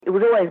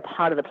was always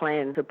part of the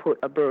plan to put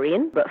a brewery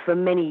in, but for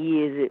many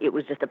years it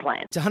was just a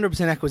plan. It's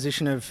 100%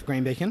 acquisition of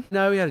Green Beacon.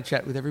 No, we had a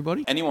chat with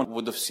everybody. Anyone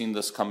would have seen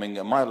this coming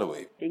a mile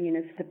away.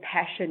 It's the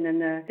passion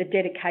and the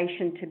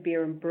dedication to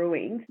beer and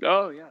brewing.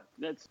 Oh, yeah.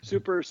 That's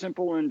super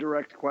simple and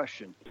direct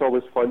question. It's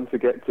always fun to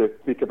get to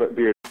speak about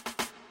beer.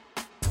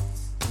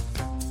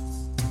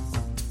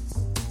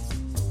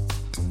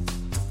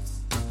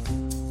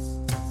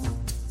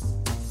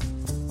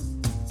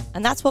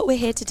 And that's what we're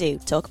here to do,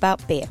 talk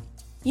about beer.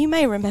 You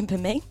may remember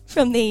me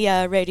from the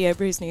Radio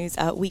Brews News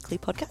weekly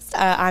podcast.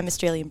 I'm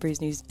Australian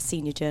Brews News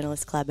senior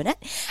journalist Claire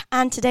Burnett.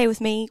 And today with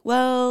me,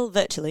 well,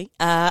 virtually,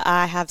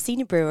 I have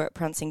senior brewer at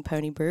Prancing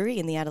Pony Brewery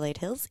in the Adelaide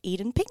Hills,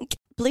 Eden Pink.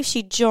 I believe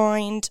she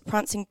joined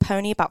Prancing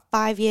Pony about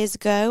 5 years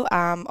ago.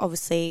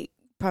 Obviously,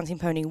 Prancing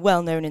Pony,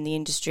 well known in the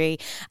industry,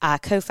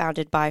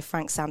 co-founded by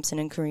Frank Sampson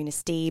and Karina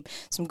Steeb,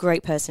 some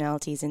great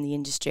personalities in the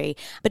industry.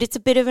 But it's a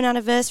bit of an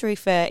anniversary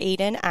for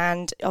Eden,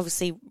 and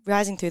obviously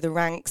rising through the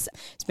ranks,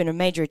 it's been a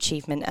major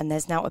achievement, and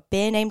there's now a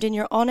beer named in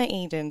your honour,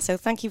 Eden. So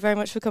thank you very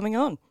much for coming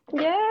on.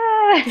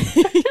 Yeah,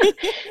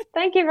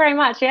 thank you very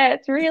much. Yeah,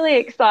 it's really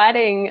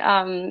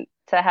exciting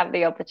to have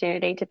the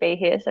opportunity to be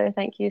here. So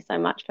thank you so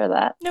much for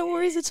that. No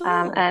worries at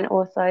all. And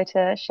also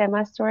to share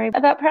my story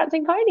about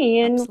Prancing Pony.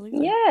 And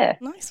absolutely. Yeah,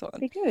 nice one.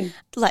 Be good.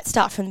 Let's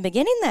start from the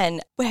beginning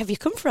then. Where have you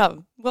come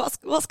from?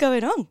 What's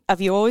going on? Have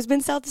you always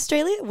been South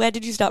Australia? Where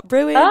did you start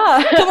brewing?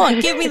 Oh. Come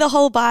on, give me the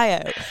whole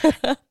bio.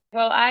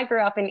 Well, I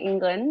grew up in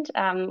England,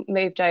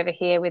 moved over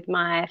here with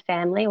my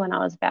family when I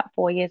was about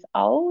 4 years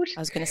old. I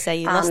was going to say,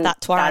 you lost that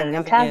twang, started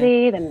in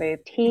Tassie, then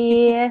moved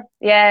here.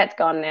 Yeah, it's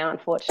gone now,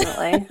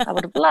 unfortunately. I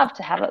would have loved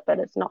to have it, but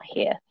it's not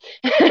here.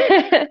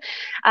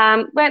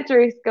 Went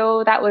through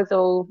school. That was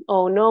all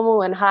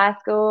normal in high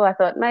school. I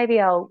thought maybe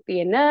I'll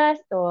be a nurse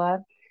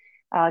or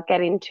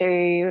get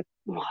into,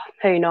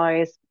 who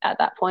knows at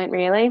that point,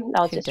 really.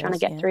 I was just trying to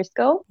get through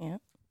school. Yeah.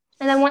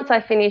 And then once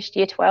I finished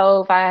year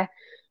 12, I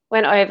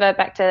went over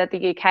back to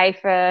the UK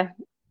for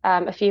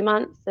a few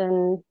months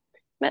and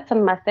met some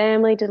of my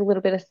family, did a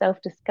little bit of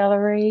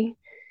self-discovery.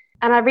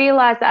 And I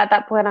realised that at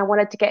that point I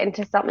wanted to get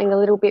into something a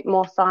little bit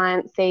more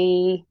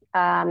sciencey,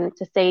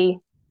 to see,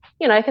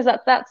 because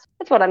that's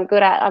what I'm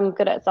good at. I'm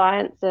good at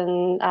science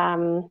and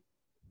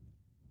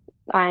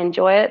I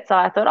enjoy it. So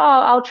I thought,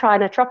 I'll try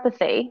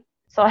naturopathy.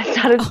 So I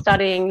started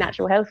studying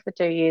natural health for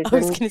 2 years. I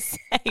was going to say,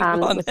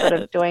 was sort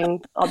of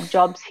doing odd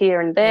jobs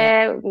here and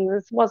there.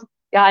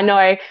 Yeah, I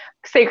know.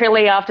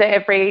 Secretly, after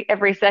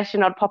every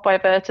session, I'd pop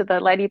over to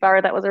the Lady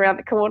Borough that was around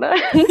the corner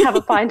and have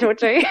a pint or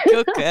two.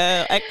 Good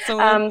girl,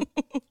 excellent.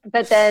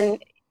 But then,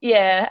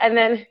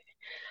 ended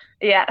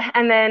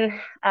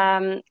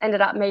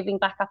up moving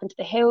back up into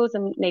the hills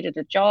and needed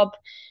a job.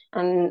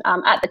 And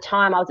at the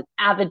time, I was an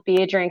avid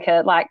beer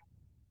drinker. Like,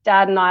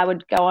 Dad and I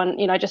would go on,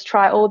 just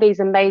try all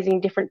these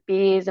amazing different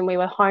beers, and we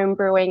were home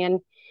brewing. And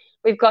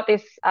we've got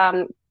this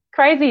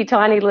crazy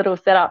tiny little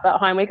setup at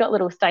home. We got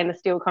little stainless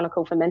steel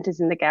conical fermenters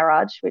in the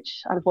garage,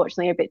 which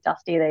unfortunately are a bit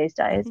dusty these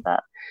days.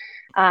 But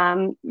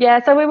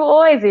so we were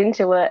always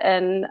into it,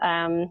 and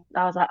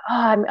I was like,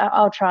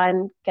 I'll try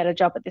and get a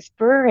job at this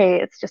brewery.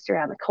 It's just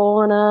around the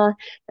corner.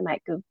 They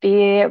make good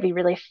beer. It'll be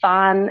really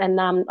fun.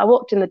 And I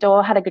walked in the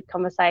door, had a good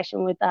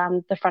conversation with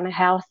the front of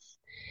house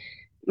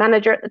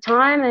manager at the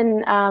time,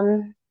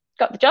 and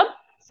got the job.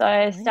 So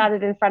I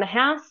started in front of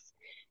house.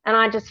 And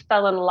I just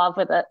fell in love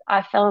with it.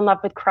 I fell in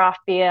love with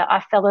craft beer.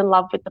 I fell in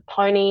love with the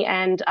Pony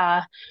and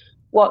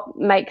what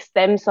makes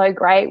them so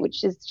great,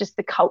 which is just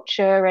the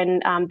culture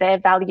and their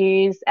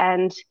values.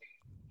 And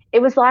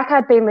it was like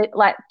I'd been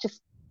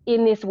just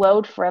in this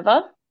world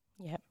forever.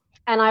 Yeah.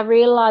 And I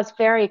realised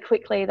very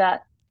quickly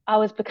that I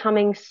was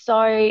becoming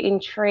so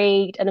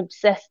intrigued and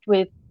obsessed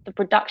with the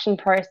production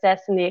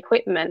process and the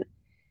equipment.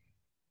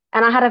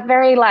 And I had a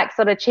very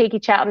sort of cheeky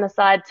chat on the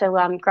side to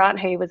Grant,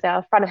 who was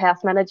our front of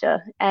house manager,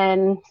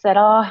 and said,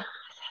 I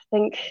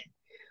think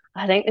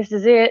this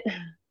is it. I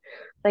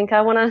think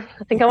I want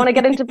to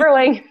get into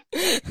brewing.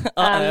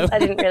 I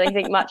didn't really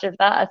think much of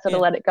that. I sort of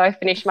let it go,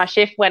 finished my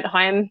shift, went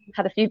home,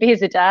 had a few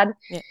beers with Dad.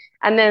 Yeah.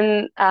 And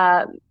then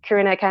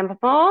Karina came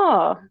up,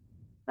 I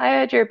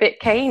heard you're a bit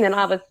keen. And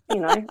I was,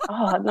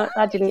 no,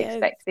 I didn't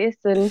expect this.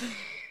 And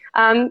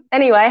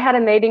anyway, had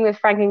a meeting with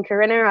Frank and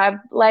Karina. I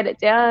laid it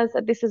down. I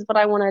said, this is what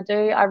I want to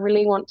do. I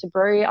really want to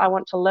brew. I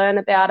want to learn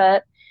about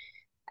it.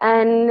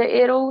 And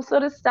it all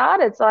sort of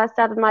started. So I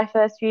started my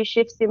first few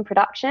shifts in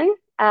production.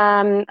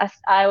 I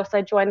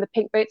also joined the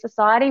Pink Boot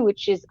Society,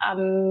 which is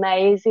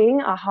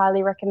amazing. I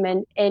highly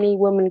recommend any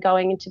woman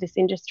going into this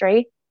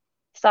industry.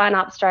 Sign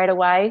up straight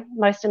away.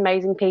 Most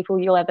amazing people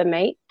you'll ever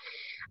meet.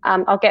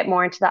 I'll get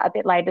more into that a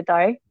bit later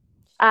though.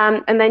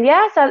 And then,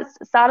 so I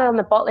started on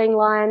the bottling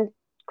line,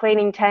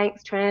 cleaning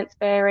tanks,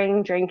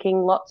 transferring,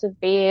 drinking lots of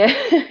beer.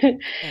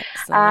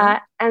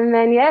 And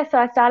then, so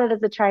I started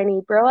as a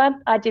trainee brewer.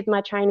 I did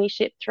my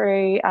traineeship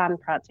through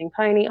Prancing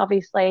Pony,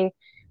 obviously.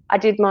 I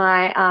did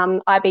my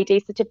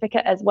IBD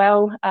certificate as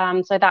well.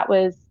 So that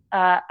was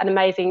an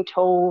amazing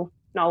tool,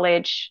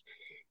 knowledge.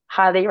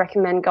 Highly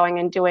recommend going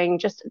and doing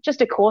just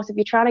a course. If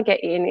you're trying to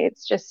get in,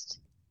 it's just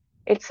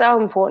it's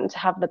so important to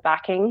have the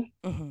backing.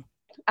 Mm-hmm.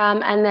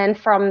 And then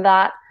from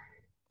that,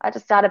 I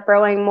just started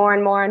brewing more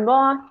and more and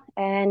more,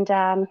 and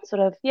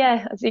sort of,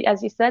 yeah,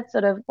 as you said,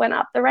 sort of went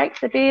up the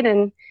ranks a bit,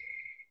 and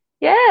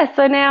yeah,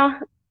 so now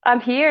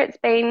I'm here. It's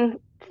been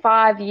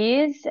 5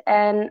 years,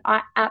 and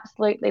I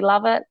absolutely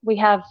love it. We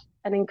have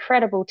an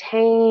incredible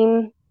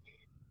team,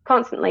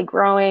 constantly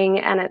growing,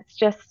 and it's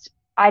just,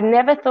 I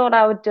never thought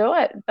I would do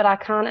it, but I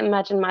can't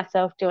imagine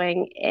myself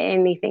doing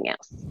anything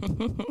else.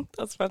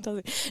 That's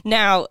fantastic.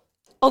 Now,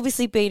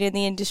 obviously being in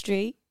the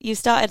industry, you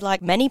started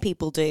like many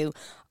people do,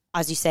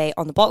 as you say,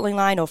 on the bottling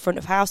line or front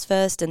of house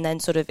first, and then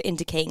sort of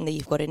indicating that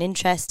you've got an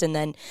interest, and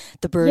then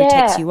the brewery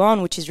takes you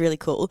on, which is really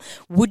cool.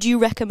 Would you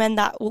recommend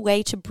that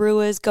way to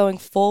brewers going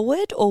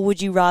forward, or would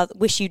you rather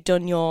wish you'd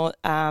done your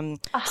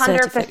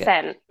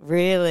 100%.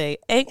 Really?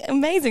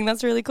 Amazing.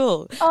 That's really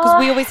cool. Because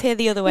we always hear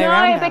the other way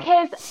around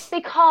now.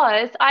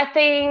 because I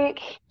think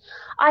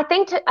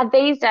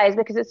these days,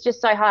 because it's just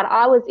so hard,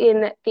 I was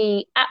in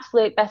the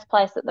absolute best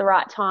place at the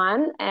right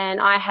time, and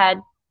I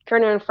had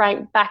Corinna and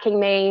Frank backing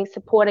me,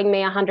 supporting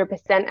me 100%,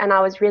 and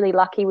I was really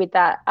lucky with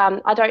that.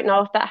 I don't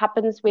know if that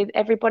happens with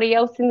everybody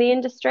else in the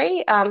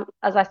industry.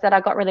 As I said,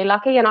 I got really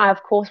lucky, and I,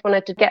 of course,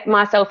 wanted to get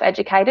myself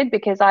educated,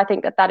 because I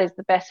think that is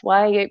the best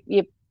way.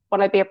 You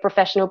want to be a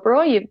professional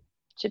brewer, you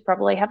should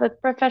probably have a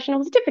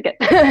professional certificate.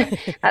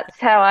 That's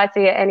how I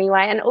see it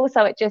anyway. And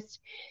also it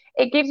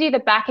gives you the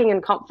backing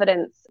and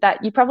confidence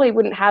that you probably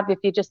wouldn't have if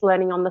you're just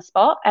learning on the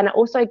spot. And it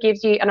also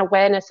gives you an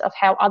awareness of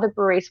how other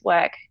breweries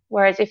work.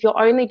 Whereas if you're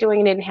only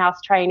doing an in-house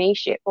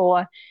traineeship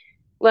or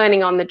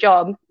learning on the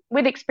job,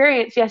 with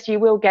experience, yes, you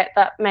will get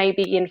that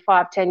maybe in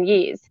 5-10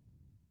 years.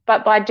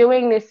 But by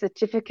doing this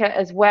certificate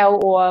as well,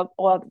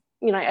 or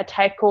you know, a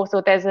TAFE course,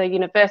 or there's a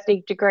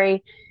university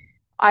degree,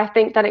 I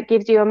think that it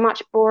gives you a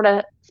much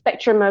broader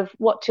spectrum of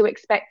what to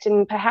expect,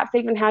 and perhaps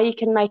even how you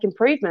can make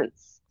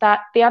improvements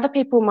that the other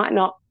people might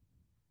not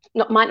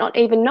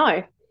even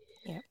know.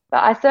 Yeah.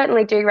 But I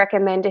certainly do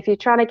recommend, if you're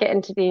trying to get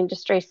into the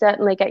industry,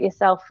 certainly get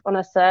yourself on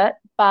a cert,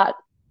 but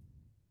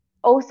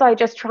also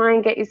just try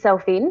and get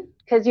yourself in,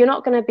 because you're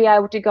not going to be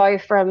able to go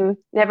from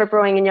never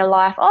brewing in your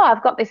life, oh,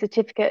 I've got this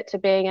certificate, to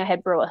being a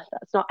head brewer.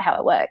 That's not how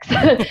it works.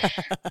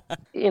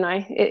 You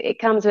know, it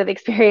comes with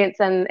experience,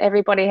 and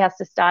everybody has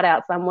to start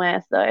out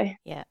somewhere. So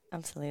yeah,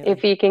 absolutely.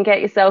 If you can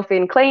get yourself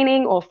in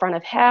cleaning or front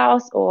of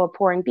house or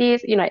pouring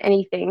beers, you know,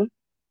 anything,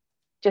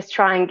 just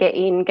try and get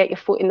your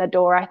foot in the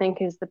door, I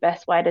think, is the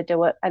best way to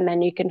do it. And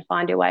then you can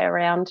find your way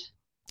around.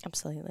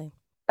 Absolutely.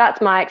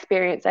 That's my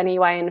experience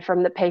anyway. And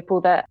from the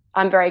people that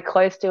I'm very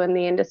close to in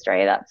the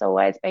industry, that's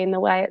always been the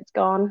way it's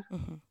gone.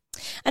 Mm-hmm.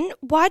 And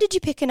why did you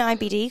pick an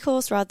IBD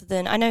course rather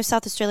than, I know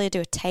South Australia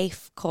do a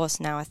TAFE course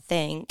now, I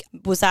think.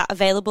 Was that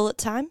available at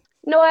the time?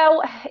 No,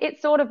 well,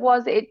 it sort of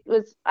was. It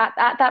was at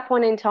that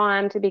point in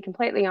time, to be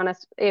completely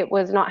honest, it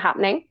was not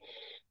happening.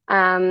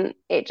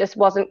 It just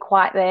wasn't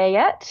quite there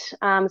yet.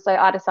 So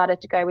I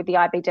decided to go with the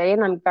IBD,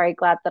 and I'm very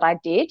glad that I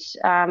did.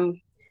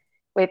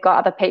 We've got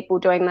other people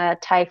doing the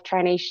TAFE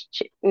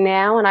traineeship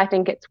now, and I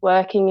think it's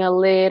working a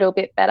little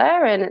bit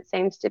better, and it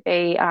seems to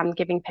be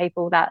giving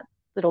people that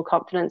little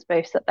confidence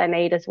boost that they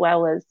need, as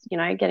well as, you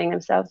know, getting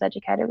themselves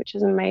educated, which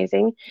is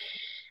amazing.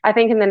 I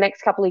think in the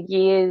next couple of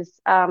years,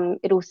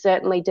 it'll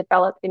certainly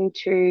develop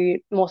into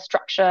more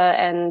structure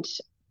and,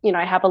 you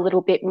know, have a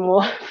little bit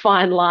more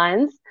fine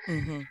lines.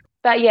 Mm-hmm.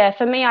 But yeah,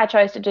 for me, I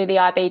chose to do the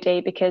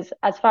IBD because,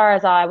 as far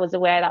as I was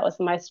aware, that was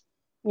the most,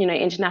 you know,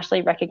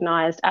 internationally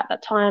recognised at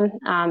that time.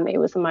 It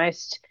was the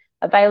most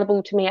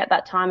available to me at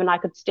that time, and I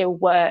could still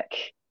work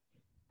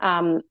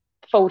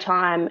full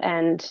time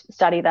and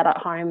study that at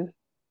home.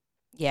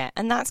 Yeah,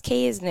 and that's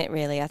key, isn't it,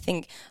 really? I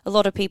think a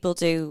lot of people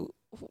do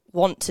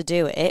want to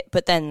do it,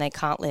 but then they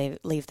can't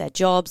leave their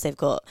jobs, they've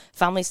got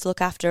families to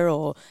look after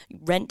or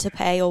rent to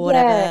pay or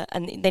whatever,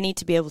 and they need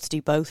to be able to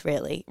do both,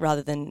 really,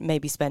 rather than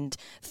maybe spend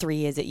 3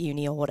 years at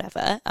uni or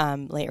whatever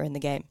later in the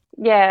game.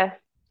 Yeah,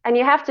 and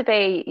you have to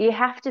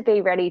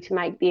be ready to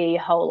make beer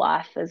your whole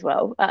life as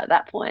well at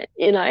that point,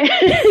 you know.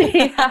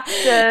 You have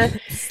to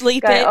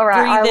sleep go, it, all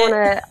right,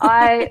 breathe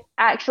I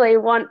actually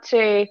want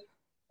to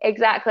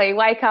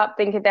wake up,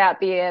 think about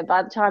beer.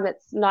 By the time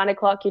it's 9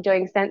 o'clock, you're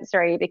doing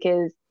sensory,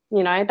 because,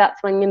 you know,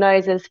 that's when your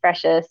nose is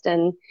freshest.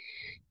 And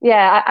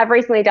yeah, I've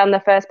recently done the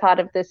first part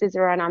of the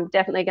scissor, and I'm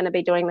definitely going to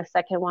be doing the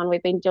second one.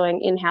 We've been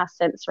doing in-house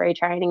sensory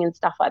training and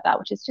stuff like that,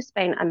 which has just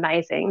been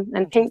amazing.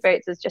 And Pink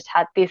Boots has just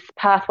had this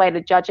pathway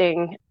to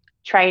judging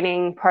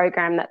training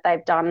program that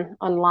they've done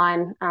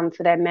online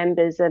for their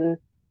members, and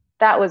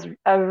that was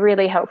a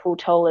really helpful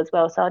tool as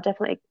well. So I'll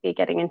definitely be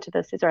getting into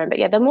the scissor. But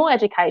yeah, the more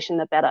education,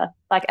 the better.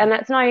 Like, and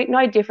that's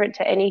no different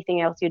to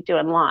anything else you do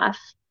in life,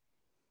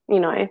 you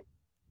know.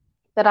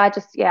 But I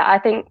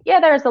think,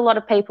 there is a lot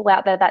of people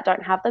out there that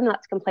don't have them.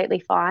 That's completely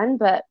fine.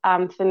 But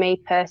for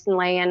me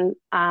personally, and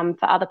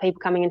for other people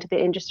coming into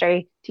the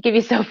industry, to give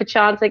yourself a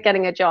chance at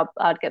getting a job,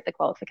 I'd get the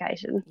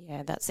qualification.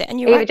 Yeah, that's it. And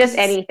you're Even right, just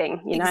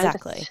anything, you know.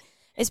 Exactly.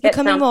 It's get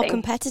becoming more something.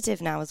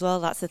 competitive now as well.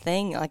 That's the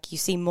thing. Like, you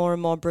see more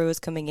and more brewers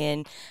coming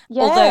in.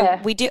 Yeah. Although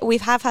we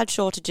have had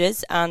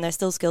shortages, and there's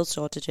still skills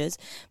shortages,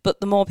 but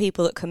the more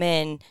people that come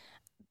in,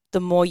 the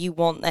more you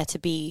want there to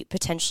be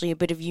potentially a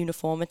bit of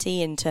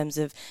uniformity in terms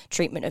of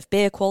treatment of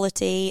beer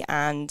quality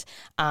and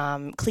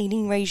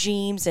cleaning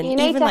regimes, and you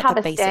need even to like have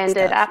the a basic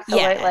standard, stuff.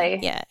 absolutely.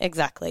 Yeah,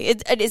 exactly.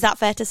 Is that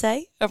fair to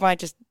say? Or am I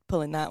just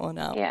pulling that one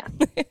out? Yeah.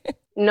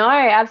 No,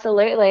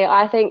 absolutely.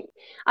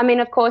 I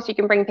mean, of course, you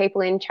can bring people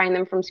in, train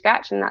them from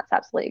scratch, and that's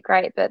absolutely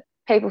great. But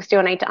people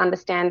still need to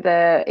understand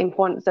the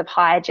importance of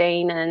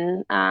hygiene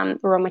and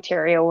raw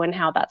material and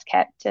how that's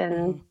kept.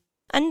 And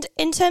And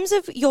in terms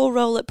of your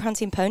role at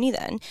Prancing Pony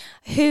then,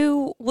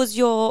 who was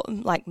your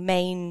like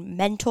main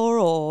mentor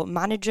or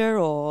manager,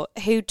 or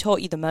who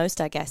taught you the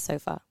most, I guess, so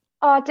far?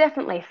 oh,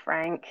 definitely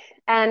Frank.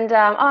 And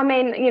I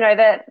mean, you know,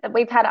 that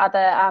we've had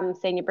other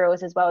senior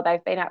brewers as well.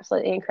 They've been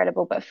absolutely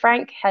incredible. But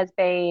Frank has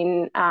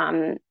been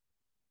an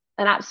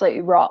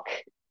absolute rock.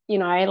 You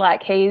know,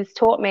 like, he's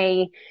taught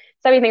me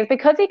so many things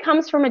because he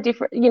comes from a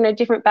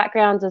different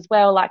backgrounds as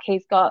well. Like,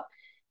 he's got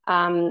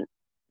the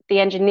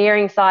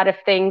engineering side of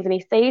things, and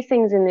he sees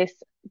things in this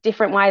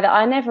different way that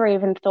I never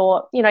even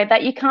thought, you know,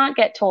 that you can't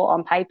get taught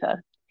on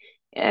paper.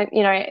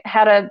 You know,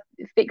 how to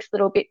fix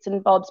little bits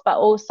and bobs, but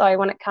also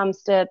when it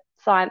comes to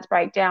science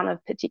breakdown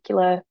of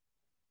particular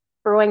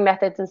brewing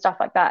methods and stuff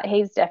like that,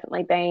 he's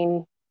definitely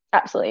been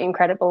absolutely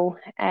incredible.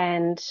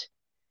 And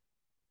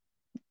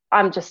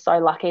I'm just so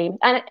lucky.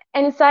 And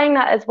in saying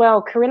that as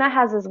well, Corinna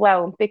has as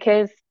well,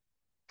 because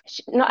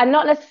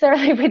not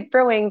necessarily with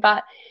brewing,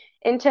 but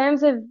in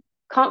terms of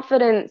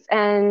confidence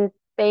and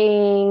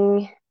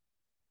being,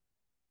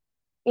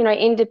 you know,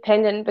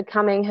 independent,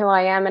 becoming who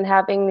I am, and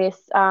having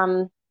this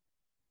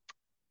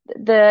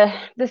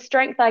the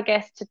strength, I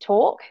guess, to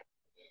talk.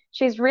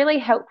 She's really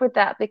helped with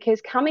that,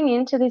 because coming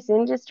into this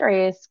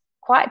industry is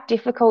quite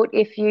difficult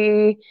if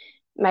you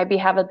maybe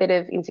have a bit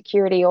of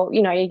insecurity, or,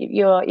 you know,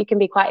 you can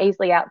be quite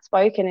easily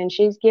outspoken. And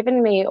she's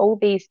given me all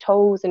these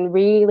tools and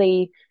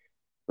really,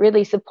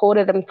 really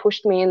supported and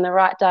pushed me in the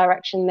right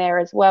direction there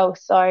as well.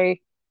 So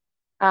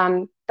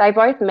they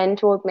both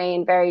mentored me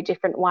in very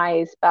different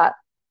ways, but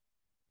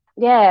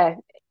yeah,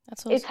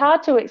 That's awesome. it's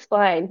hard to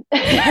explain.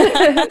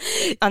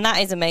 And that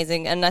is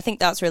amazing, and I think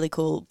that's really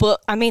cool.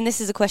 But I mean,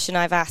 this is a question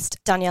I've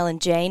asked Danielle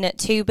and Jane at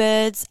Two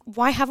Birds.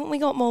 Why haven't we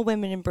got more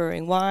women in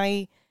brewing?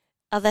 Why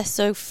are there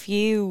so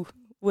few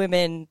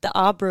women that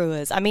are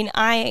brewers? I mean,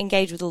 I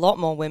engage with a lot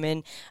more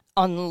women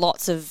on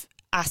lots of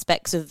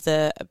aspects of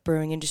the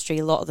brewing industry,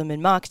 a lot of them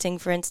in marketing,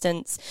 for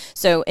instance.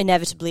 So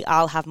inevitably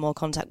I'll have more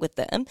contact with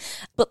them.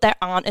 But there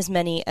aren't as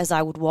many as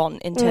I would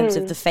want in terms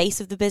of the face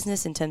of the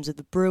business, in terms of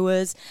the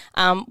brewers.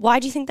 Why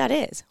do you think that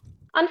is?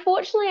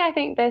 Unfortunately, I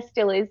think there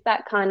still is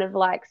that kind of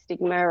like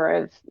stigma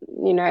of,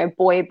 you know,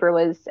 boy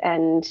brewers,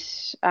 and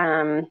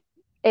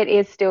it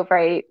is still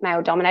very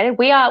male dominated.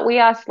 We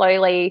are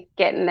slowly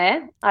getting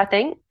there, I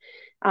think.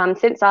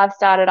 Since I've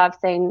started, I've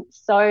seen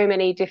so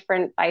many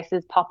different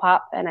faces pop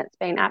up, and it's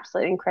been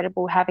absolutely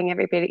incredible having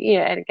everybody, you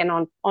know, and again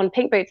on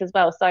Pink Boots as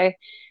well. So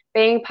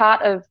being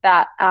part of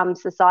that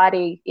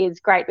society is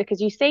great,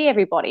 because you see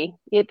everybody.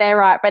 They're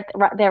right, but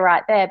they're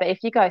right there. But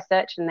if you go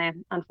searching there,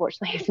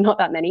 unfortunately, it's not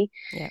that many.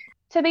 Yeah.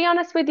 To be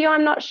honest with you,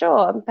 I'm not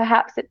sure.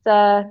 Perhaps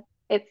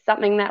it's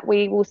something that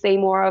we will see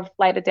more of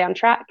later down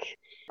track.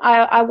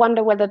 I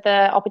wonder whether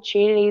the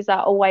opportunities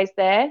are always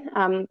there.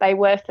 They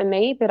were for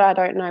me, but I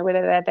don't know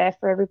whether they're there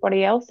for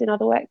everybody else in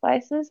other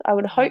workplaces. I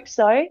would hope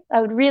so.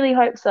 I would really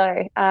hope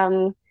so.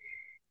 And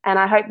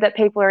I hope that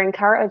people are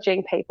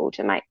encouraging people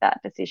to make that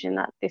decision,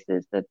 that this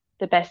is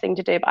the best thing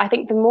to do. But I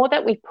think the more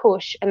that we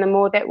push and the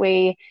more that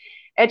we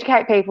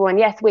educate people, and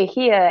yes, we're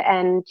here,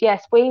 and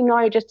yes, we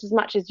know just as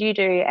much as you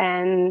do,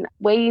 and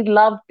we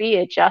love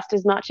beer just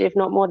as much, if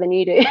not more than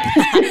you do.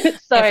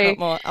 So, if not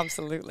more,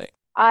 absolutely.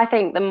 I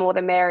think the more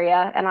the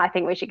merrier, and I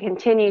think we should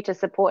continue to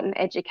support and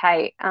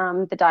educate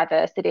the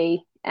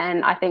diversity,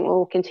 and I think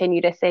we'll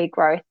continue to see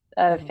growth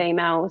of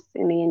females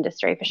in the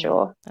industry for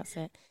sure. That's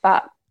it.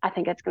 But I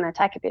think it's going to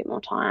take a bit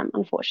more time,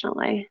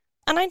 unfortunately.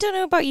 And I don't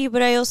know about you,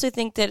 but I also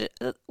think that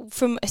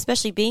from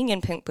especially being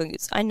in Pink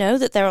Boots, I know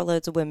that there are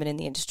loads of women in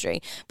the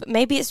industry, but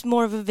maybe it's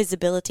more of a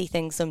visibility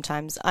thing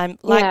sometimes. I'm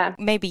like,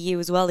 maybe you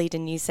as well,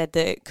 Eden, you said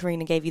that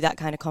Karina gave you that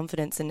kind of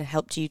confidence and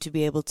helped you to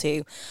be able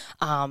to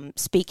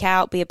speak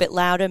out, be a bit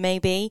louder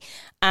maybe.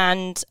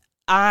 And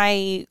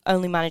I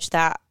only managed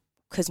that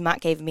because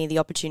Matt gave me the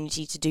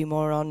opportunity to do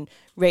more on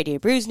Radio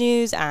Brews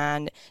News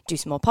and do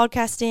some more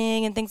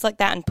podcasting and things like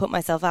that, and put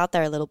myself out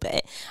there a little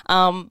bit.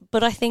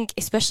 But I think,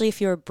 especially if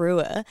you're a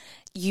brewer,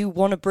 you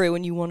want to brew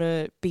and you want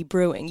to be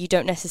brewing. You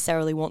don't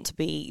necessarily want to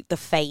be the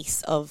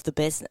face of the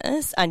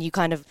business, and you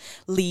kind of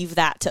leave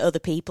that to other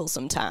people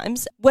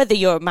sometimes, whether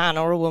you're a man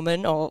or a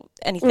woman or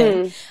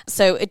anything.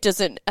 So it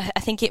doesn't, I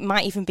think it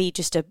might even be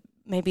just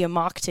maybe a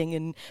marketing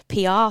and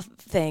PR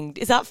thing.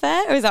 Is that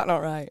fair, or is that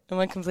not right? Am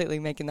I completely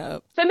making that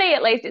up? For me,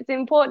 at least, it's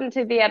important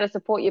to be able to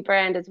support your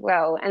brand as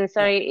well. And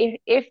so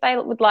if they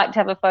would like to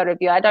have a photo of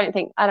you, I don't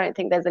think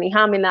there's any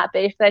harm in that.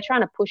 But if they're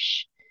trying to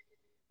push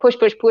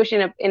push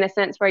in a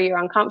sense where you're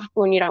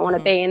uncomfortable and you don't want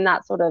to be in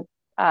that sort of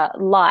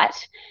light.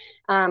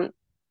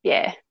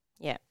 Yeah.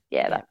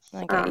 That's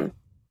I get you.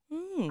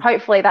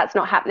 Hopefully that's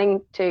not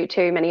happening to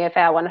too many of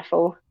our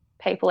wonderful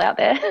people out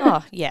there.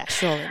 Oh yeah,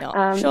 surely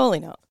not. Surely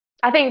not.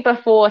 I think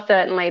before,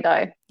 certainly,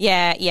 though.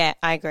 Yeah,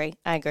 I agree.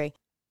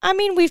 I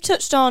mean, we've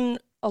touched on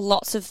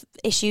lots of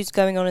issues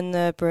going on in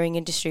the brewing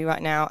industry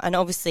right now, and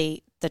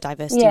obviously the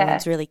diversity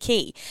one's really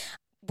key.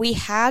 We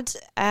had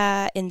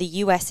in the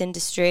US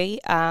industry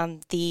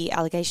the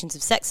allegations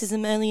of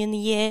sexism early in the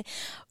year.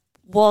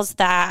 Was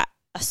that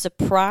a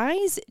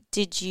surprise?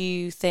 Did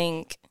you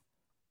think,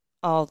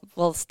 oh,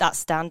 well, that's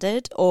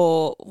standard,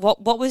 or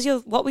what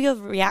were your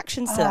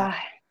reactions to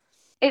that?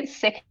 It's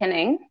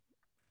sickening.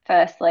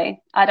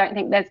 Firstly, I don't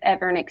think there's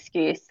ever an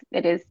excuse.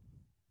 It is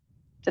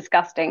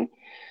disgusting.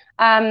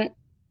 It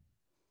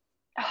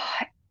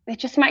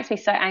just makes me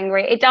so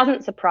angry. It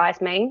doesn't surprise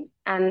me,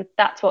 and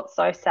that's what's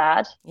so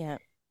sad. Yeah.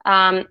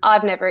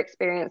 I've never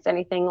experienced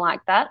anything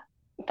like that,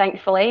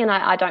 thankfully, and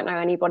I don't know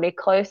anybody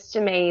close to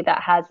me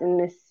that has in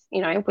this,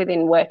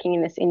 within working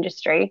in this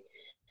industry.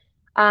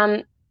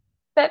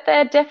 But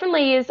there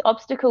definitely is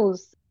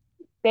obstacles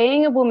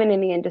being a woman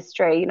in the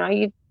industry.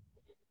 You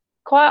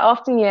quite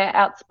often you're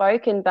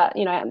outspoken, but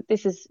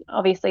this is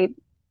obviously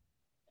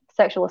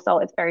sexual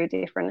assault. It's very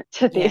different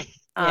to this.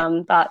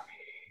 But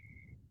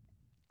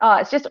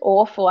it's just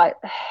awful. I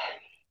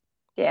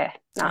get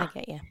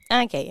you.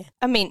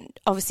 I mean,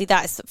 obviously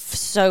that's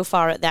so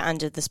far at that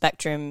end of the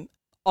spectrum,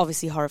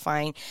 obviously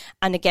horrifying,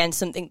 and again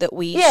something that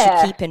we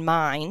should keep in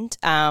mind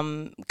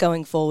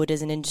going forward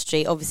as an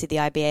industry. Obviously the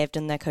IBA have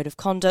done their code of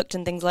conduct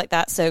and things like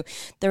that, so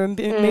there are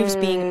moves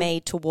being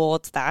made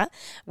towards that,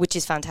 which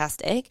is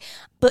fantastic.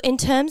 But in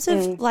terms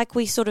of like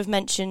we sort of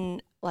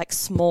mentioned, like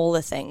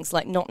smaller things,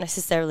 like not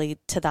necessarily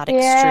to that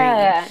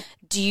extreme,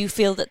 do you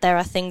feel that there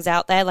are things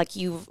out there, like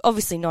you've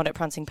obviously not at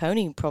Prancing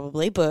Pony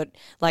probably, but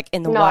like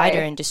in the wider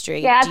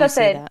industry, as do you I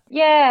said, that?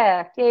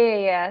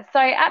 So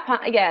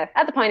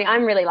at the Pony,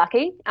 I'm really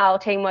lucky. Our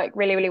team work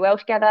really, really well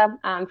together.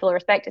 Full of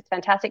respect, it's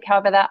fantastic.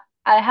 However, that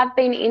I have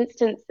been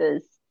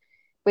instances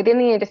within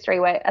the industry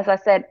where, as I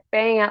said,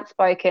 being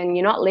outspoken,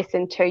 you're not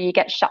listened to, you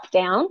get shut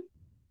down.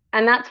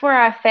 And that's where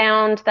I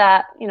found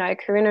that,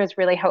 Corinna has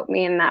really helped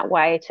me in that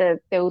way to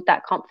build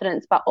that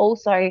confidence, but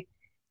also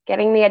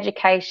getting the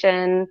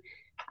education,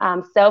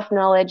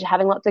 self-knowledge,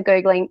 having lots of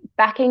Googling,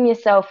 backing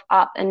yourself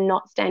up and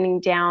not standing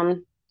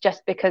down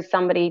just because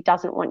somebody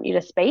doesn't want you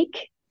to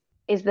speak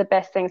is the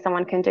best thing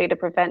someone can do to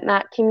prevent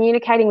that.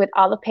 Communicating with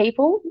other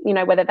people,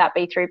 whether that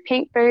be through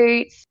Pink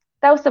Boots,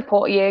 they'll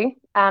support you.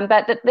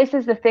 But this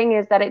is the thing,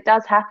 is that it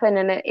does happen,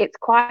 and it's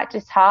quite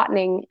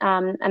disheartening,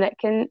 and it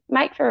can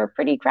make for a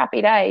pretty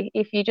crappy day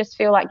if you just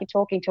feel like you're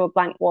talking to a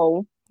blank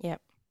wall. Yeah.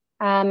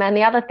 And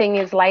the other thing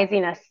is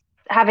laziness,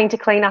 having to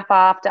clean up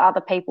after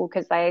other people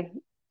because they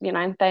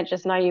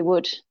just know you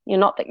would. You're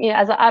not,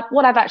 I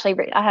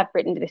have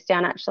written this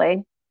down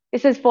actually.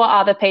 This is for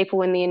other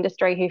people in the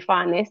industry who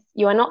find this.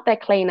 You are not their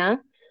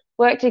cleaner.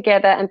 Work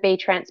together and be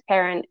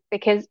transparent,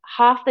 because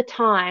half the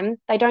time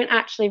they don't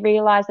actually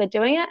realise they're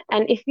doing it.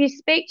 And if you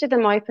speak to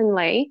them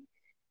openly,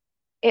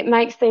 it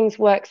makes things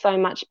work so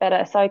much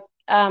better. So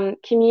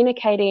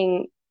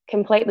communicating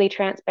completely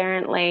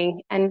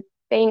transparently and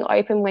being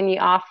open when you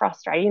are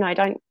frustrated,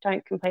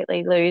 don't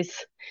completely lose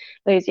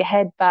your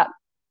head, but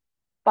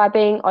by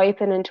being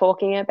open and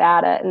talking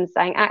about it and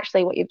saying,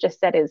 actually, what you've just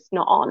said is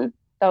not on,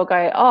 they'll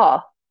go,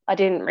 oh, I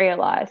didn't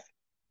realise,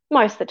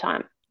 most of the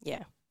time.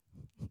 Yeah.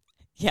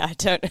 Yeah, I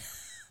don't.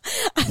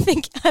 I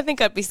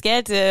think I'd be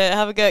scared to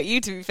have a go at you,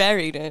 to be fair,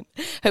 Eden.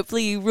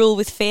 Hopefully you rule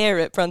with fear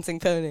at Prancing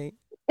Pony.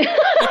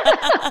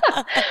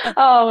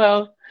 Oh,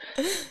 well.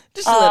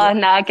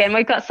 No, again,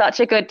 we've got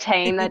such a good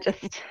team. They're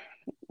just...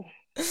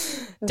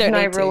 Don't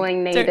no need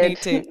ruling to. needed. Don't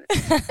need to.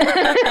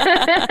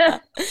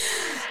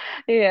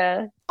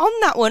 Yeah. On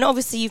that one,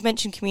 obviously you've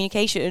mentioned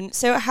communication.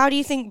 So how do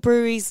you think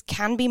breweries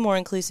can be more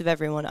inclusive of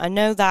everyone? I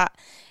know that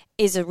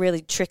is a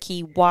really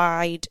tricky,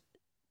 wide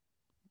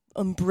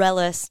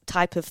umbrella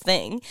type of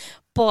thing,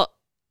 but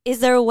is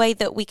there a way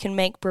that we can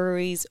make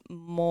breweries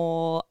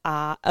more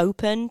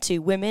open to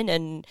women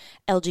and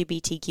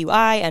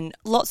LGBTQI and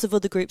lots of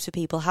other groups of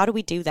people? How do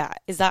we do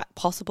that? Is that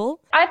possible?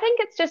 I think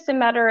it's just a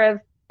matter of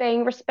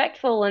being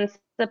respectful and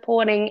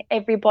supporting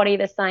everybody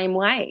the same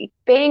way.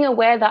 Being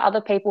aware that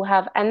other people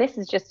have, and this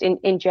is just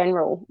in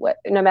general,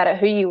 no matter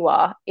who you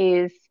are,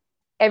 is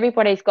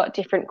everybody's got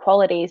different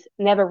qualities.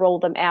 Never rule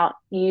them out,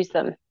 use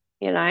them,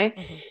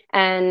 Mm-hmm.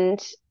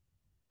 And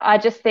I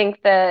just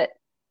think that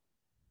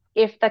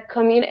if the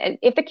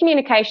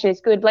communication is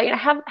good, like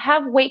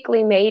have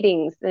weekly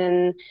meetings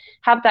and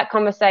have that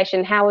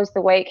conversation. How was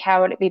the week?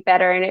 How would it be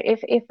better? And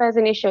if there's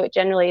an issue, it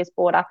generally is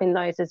brought up in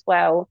those as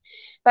well.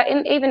 But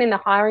even in the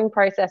hiring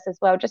process as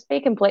well, just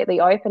be completely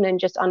open and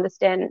just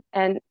understand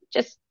and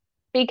just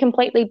be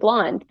completely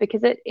blind,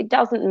 because it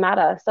doesn't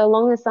matter. So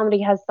long as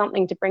somebody has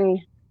something to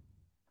bring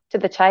to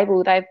the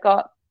table, they've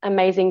got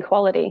amazing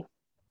quality.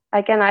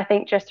 Again, I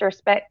think just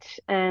respect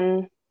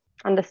and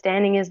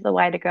understanding is the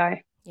way to go.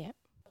 Yeah.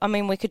 I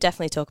mean, we could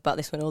definitely talk about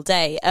this one all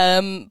day.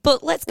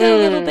 But let's go a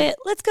little bit.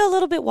 Let's go a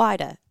little bit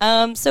wider.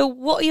 So,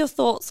 what are your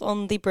thoughts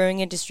on the brewing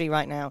industry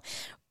right now?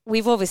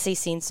 We've obviously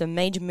seen some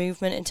major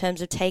movement in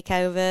terms of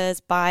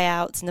takeovers,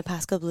 buyouts in the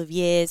past couple of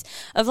years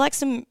of like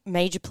some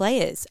major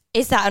players.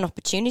 Is that an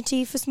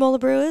opportunity for smaller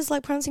brewers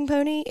like Prancing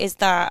Pony? Is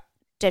that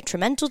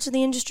detrimental to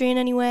the industry in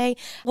any way?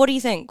 What do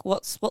you think?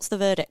 What's the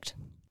verdict?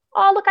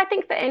 Oh, look, I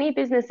think for any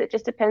business, it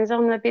just depends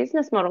on their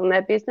business model and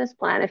their business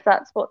plan. If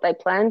that's what they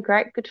plan,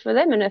 great, good for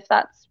them. And if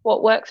that's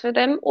what works for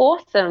them,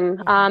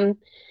 awesome.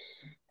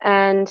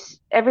 And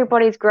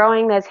everybody's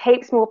growing. There's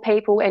heaps more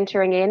people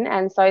entering in.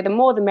 And so the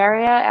more the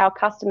merrier. Our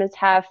customers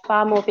have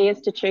far more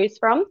beers to choose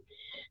from.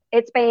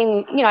 It's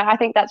been, I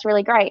think that's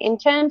really great. In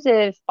terms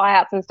of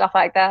buyouts and stuff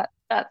like that,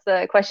 that's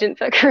a question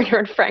for Karina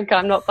and Frank.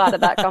 I'm not part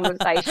of that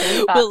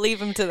conversation. But, we'll leave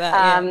them to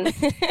that.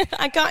 Yeah.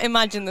 I can't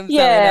imagine them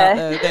selling out,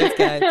 though, those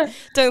guys.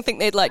 Don't think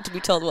they'd like to be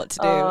told what to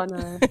do. Oh,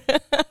 no.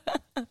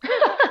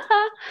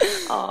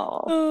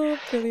 Oh,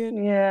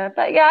 brilliant. Yeah,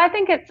 but yeah,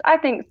 it's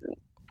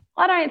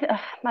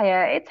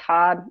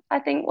hard. I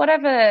think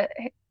whatever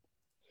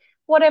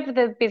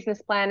the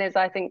business plan is,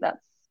 I think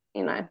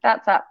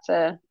that's up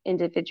to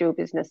individual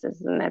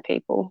businesses and their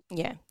people.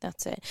 Yeah,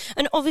 that's it.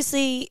 And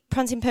obviously,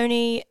 Prancing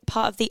Pony,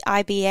 part of the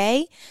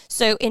IBA,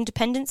 so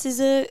independence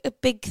is a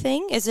big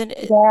thing, isn't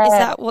it? Yeah. Is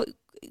that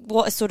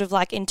what is sort of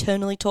like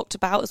internally talked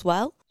about as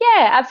well?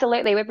 Yeah,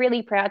 absolutely. We're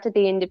really proud to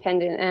be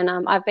independent, and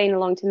I've been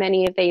along to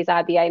many of these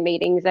IBA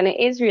meetings, and it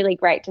is really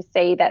great to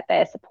see that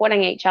they're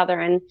supporting each other,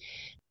 and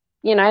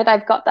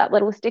they've got that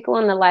little sticker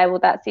on the label,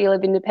 that seal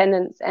of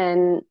independence,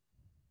 and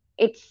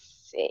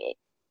it's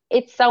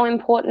so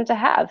important to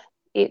have.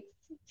 It's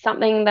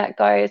something that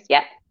goes,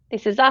 yeah,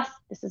 this is us,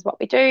 this is what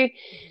we do,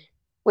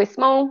 we're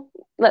small,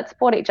 let's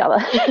support each other,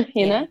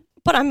 you know?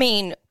 But I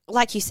mean,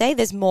 like you say,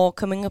 there's more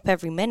coming up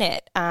every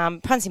minute.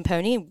 Prancing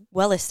Pony,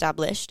 well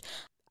established.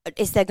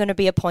 Is there going to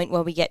be a point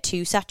where we get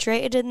too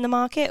saturated in the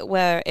market,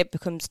 where it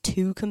becomes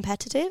too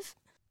competitive?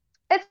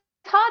 It's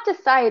hard to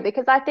say,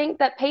 because I think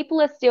that people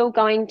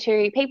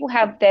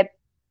have their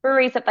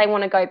breweries that they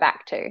want to go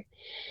back to.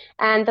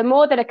 And the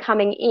more that are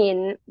coming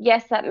in,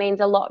 yes, that means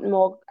a lot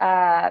more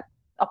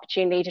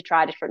opportunity to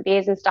try different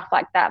beers and stuff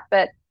like that.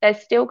 But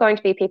there's still going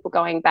to be people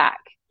going back.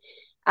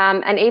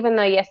 And even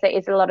though, yes, there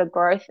is a lot of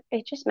growth,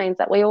 it just means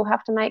that we all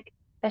have to make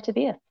better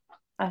beer,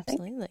 I think.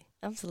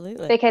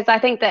 Absolutely. Because I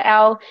think that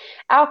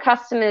our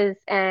customers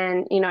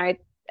and,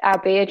 our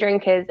beer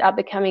drinkers are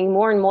becoming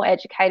more and more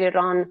educated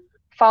on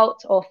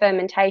fault or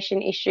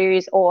fermentation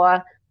issues,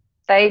 or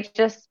they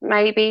just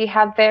maybe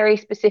have very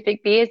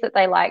specific beers that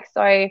they like.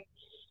 So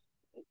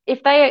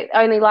if they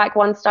only like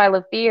one style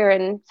of beer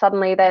and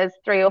suddenly there's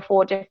 3 or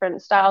 4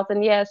 different styles,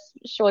 and yes,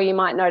 sure, you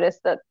might notice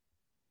that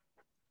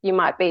you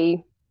might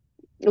be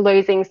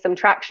losing some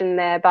traction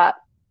there. But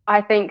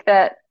I think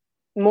that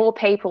more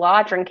people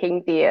are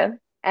drinking beer,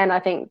 and I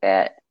think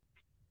that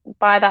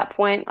by that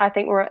point,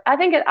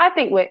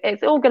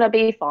 it's all going to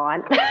be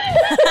fine.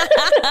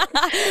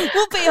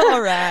 We'll be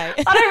all right.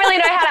 I don't really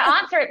know how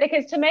to answer it,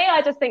 because to me,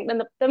 I just think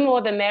the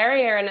more the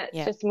merrier, and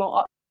it's just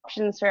more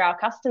options for our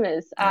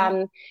customers.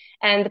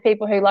 And the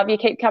people who love you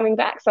keep coming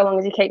back, so long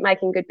as you keep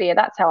making good beer.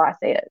 That's how I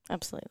see it.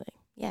 Absolutely.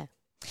 Yeah.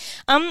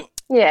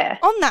 Yeah.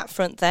 On that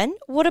front then,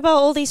 what about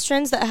all these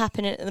trends that are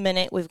happening at the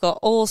minute? We've got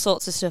all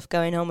sorts of stuff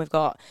going on. We've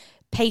got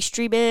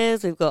pastry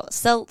beers, we've got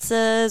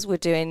seltzers,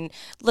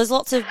 there's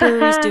lots of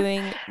breweries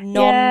doing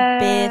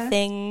non-beer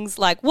things.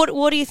 Like,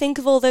 what do you think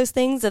of all those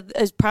things?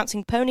 Has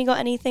Prancing Pony got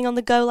anything on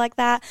the go like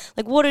that?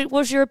 Like,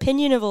 what's your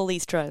opinion of all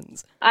these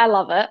trends? I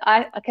love it,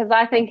 because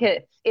I think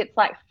it's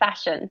like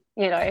fashion,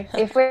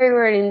 If we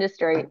were an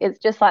industry, it's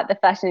just like the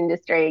fashion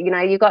industry.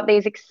 You've got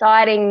these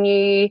exciting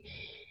new,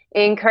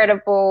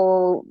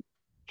 incredible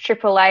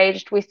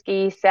triple-aged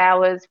whiskey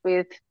sours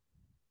with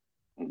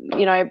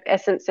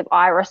essence of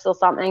iris or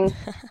something.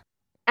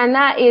 And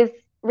that is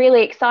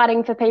really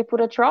exciting for people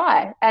to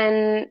try.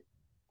 And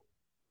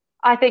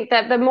I think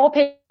that the more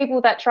people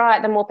that try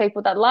it, the more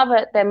people that love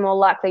it, they're more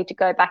likely to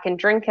go back and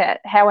drink it.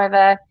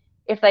 However,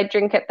 if they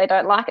drink it, they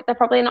don't like it, they're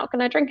probably not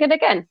going to drink it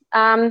again.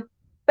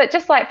 But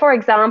just like, for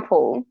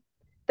example,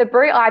 the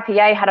Brew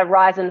IPA had a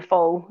rise and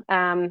fall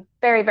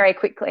very, very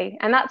quickly.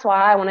 And that's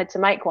why I wanted to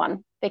make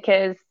one,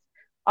 because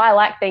I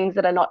like things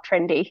that are not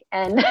trendy,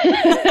 and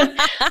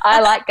I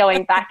like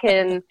going back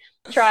and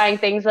trying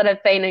things that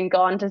have been and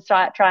gone to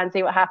try and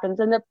see what happens.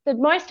 And the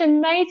most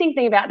amazing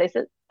thing about this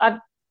is,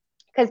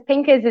 because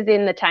Pinkers is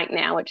in the tank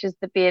now, which is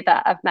the beer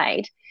that I've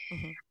made,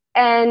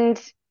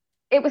 and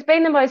it was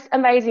been the most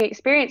amazing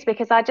experience,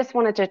 because I just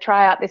wanted to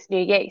try out this new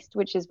yeast,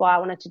 which is why I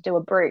wanted to do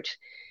a brut.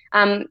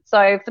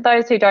 So for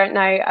those who don't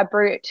know, a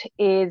brut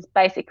is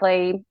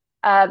basically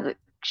a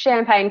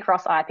champagne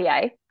cross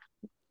IPA.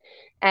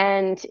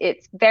 And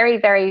it's very,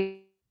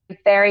 very,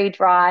 very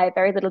dry,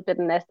 very little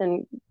bitterness,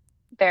 and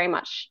very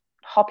much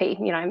hoppy,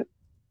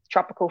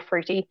 tropical,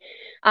 fruity.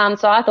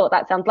 So I thought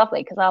that sounds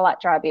lovely, because I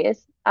like dry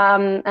beers.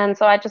 And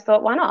so I just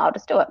thought, why not? I'll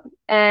just do it.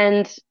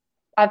 And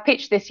I've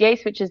pitched this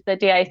yeast, which is the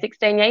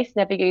DA16 yeast,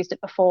 never used it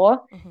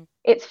before. Mm-hmm.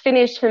 It's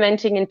finished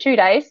fermenting in 2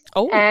 days,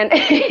 and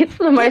it's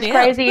the most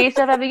crazy yeast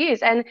I've ever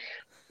used. And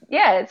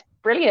yeah, it's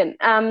brilliant.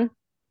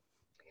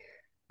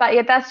 But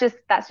yeah, that's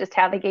just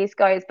how the yeast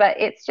goes. But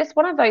it's just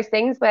one of those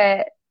things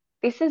where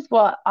this is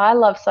what I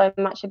love so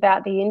much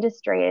about the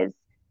industry is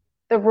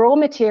the raw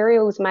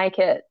materials make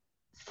it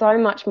so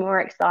much more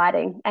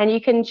exciting. And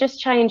you can just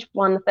change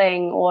one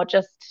thing or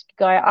just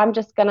go, I'm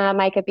just going to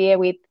make a beer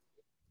with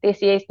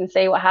this yeast and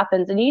see what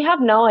happens. And you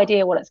have no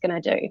idea what it's going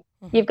to do.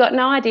 Mm-hmm. You've got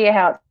no idea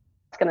how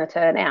it's going to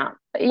turn out.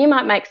 But you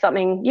might make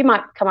something, you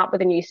might come up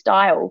with a new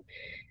style.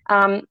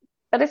 But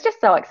it's just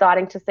so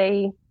exciting to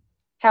see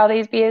how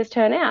these beers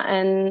turn out.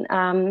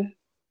 And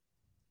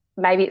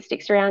maybe it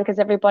sticks around because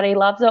everybody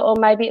loves it, or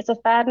maybe it's a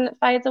fad and it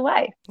fades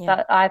away.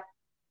 Yeah. But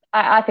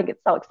I think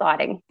it's so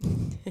exciting.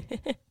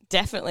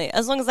 Definitely.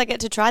 As long as I get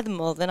to try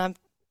them all, then I'm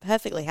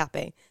perfectly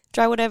happy.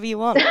 Try whatever you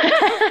want.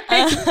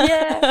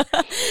 Yeah.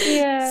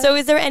 So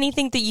is there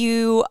anything that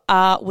you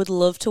would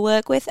love to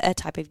work with, a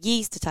type of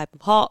yeast, a type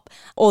of hop,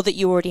 or that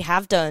you already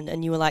have done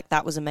and you were like,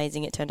 that was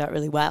amazing, it turned out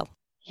really well?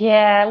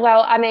 Yeah,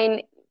 well, I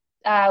mean,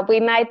 we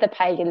made the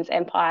Pagan's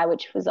Empire,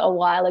 which was a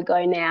while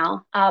ago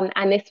now,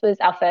 and this was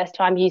our first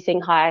time using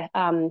high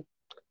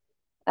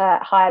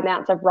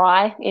amounts of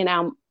rye in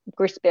our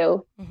grist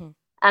bill. Mm-hmm.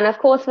 And of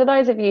course, for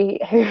those of you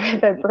who've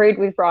ever brewed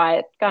with rye,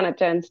 it kind of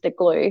turns to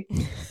glue.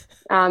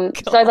 So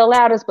the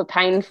louders were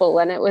painful,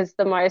 and it was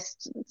the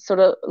most sort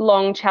of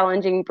long,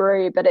 challenging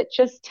brew, but it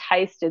just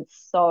tasted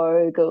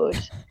so good.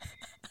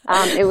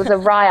 It was a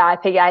rye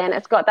IPA, and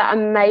it's got that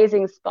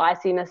amazing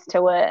spiciness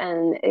to it,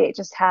 and it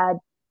just had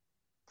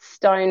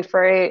stone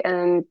fruit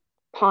and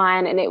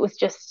pine, and it was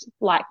just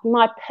like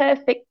my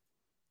perfect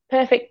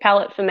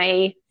palate for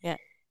me. Yeah.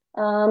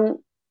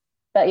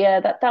 But yeah,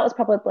 that was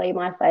probably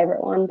my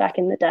favourite one back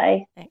in the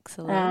day.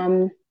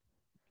 Excellent.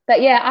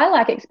 But yeah, I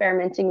like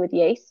experimenting with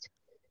yeast.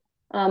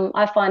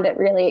 I find it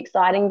really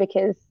exciting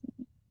because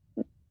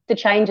the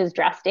change is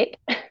drastic.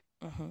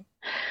 Mm-hmm.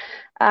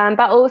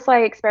 But also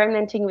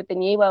experimenting with the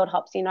New World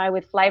hops,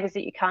 with flavours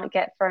that you can't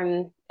get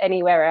from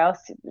anywhere else,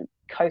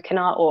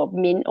 coconut or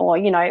mint or,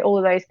 all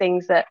of those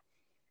things that,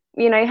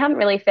 you haven't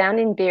really found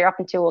in beer up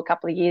until a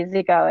couple of years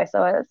ago.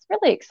 So it's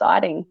really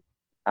exciting.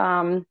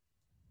 And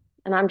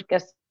I'm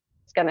just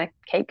going to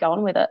keep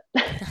going with it.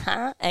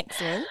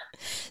 Excellent.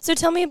 So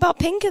tell me about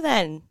Pinker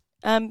then,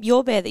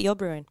 your beer that you're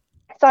brewing.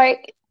 So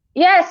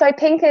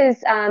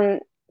Pinkers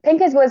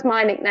was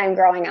my nickname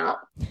growing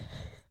up,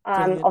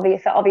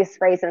 for obvious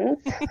reasons.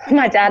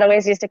 My dad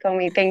always used to call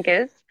me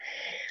Pinkers.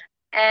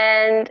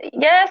 And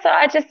yeah, so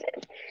I just,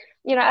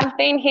 I've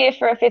been here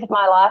for a fifth of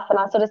my life, and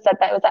I sort of said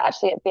that it was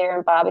actually at Beer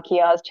and Barbecue.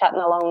 I was chatting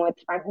along with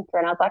Prancing,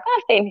 and I was like,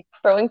 I've been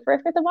brewing for a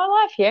fifth of my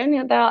life here. And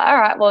they're like, all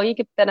right, well, you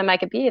could better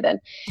make a beer then.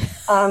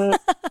 Shouldn't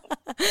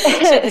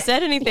have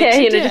said anything.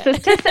 Yeah,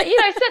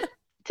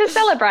 to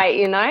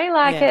celebrate,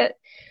 it.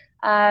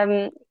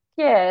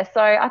 Yeah, so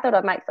I thought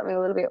I'd make something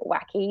a little bit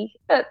wacky,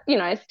 but,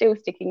 still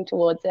sticking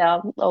towards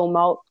our old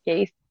malt,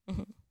 yeast,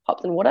 mm-hmm.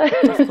 hops and water.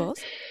 Of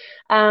course.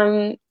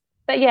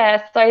 But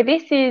yeah, so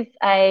this is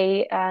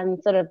a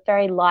sort of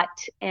very light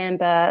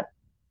amber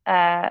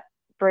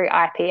brew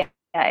IPA.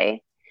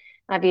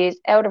 I've used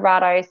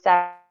Eldorado,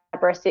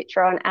 Sabra,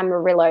 Citra, and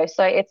Amarillo.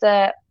 So it's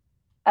a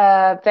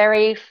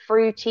very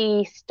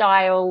fruity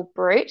style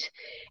brut.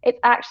 It's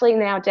actually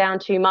now down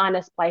to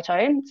minus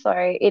Plato, so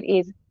it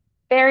is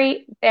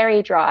very,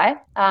 very dry.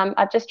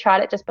 I've just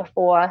tried it just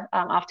before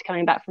after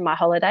coming back from my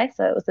holiday,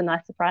 so it was a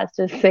nice surprise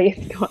to see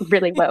it's gone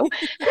really well.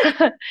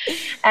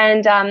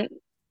 And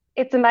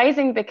it's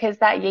amazing because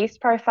that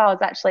yeast profile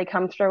has actually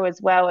come through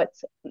as well.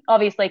 It's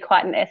obviously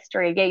quite an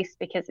estery yeast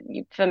because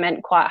you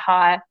ferment quite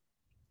high.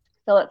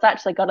 So it's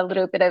actually got a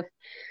little bit of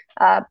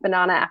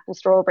banana, apple,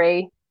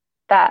 strawberry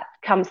that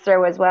comes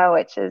through as well,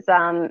 which is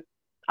I'm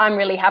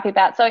really happy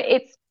about. So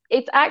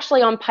it's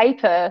actually on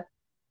paper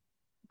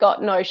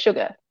got no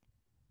sugar.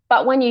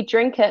 But when you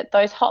drink it,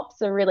 those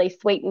hops are really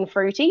sweet and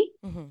fruity.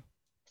 Mm-hmm.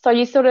 So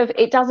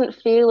it doesn't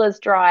feel as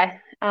dry.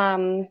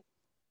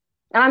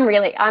 I'm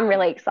really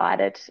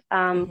excited.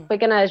 Mm-hmm. We're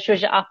going to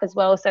zhuzh it up as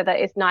well so that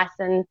it's nice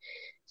and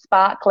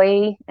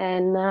sparkly.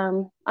 And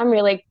I'm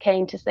really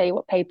keen to see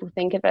what people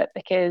think of it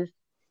because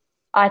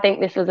I think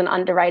this was an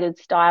underrated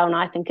style and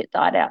I think it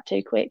died out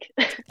too quick.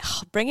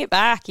 Oh, bring it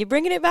back. You're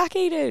bringing it back,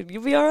 Eden.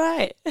 You'll be all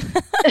right.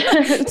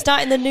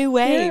 Starting the new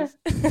wave.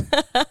 Yeah.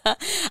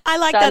 I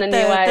like that though.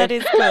 That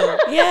is cool.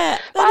 Yeah.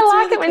 I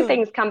like really it when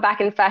things come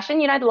back in fashion.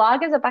 The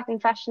lagers are back in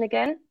fashion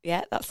again.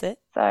 Yeah, that's it.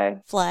 So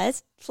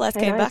Flares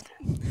came back.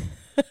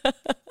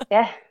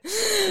 Yeah,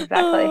 exactly.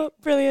 Oh,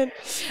 brilliant.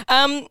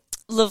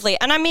 Lovely.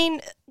 And I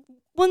mean,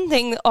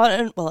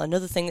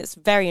 another thing that's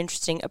very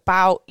interesting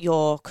about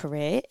your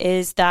career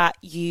is that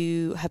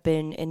you have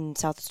been in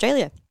South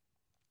Australia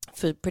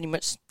for pretty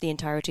much the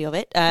entirety of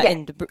it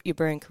in your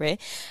brewing career.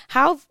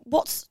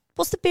 What's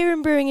the beer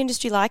and brewing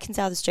industry like in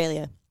South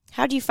Australia?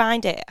 How do you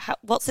find it?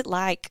 What's it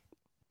like?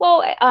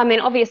 Well, I mean,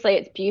 obviously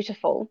it's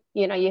beautiful.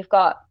 You've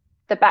got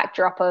the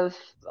backdrop of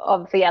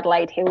the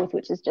Adelaide Hills,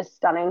 which is just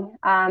stunning.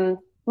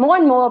 More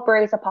and more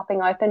breweries are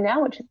popping open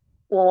now, which is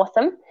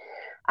awesome.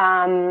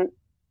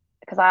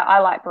 Because I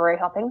like brewery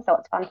hopping, so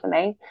it's fun for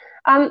me.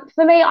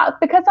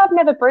 Because I've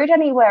never brewed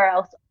anywhere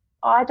else,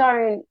 I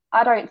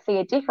don't see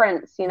a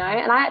difference, you know.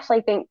 And I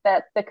actually think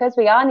that because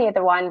we are near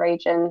the wine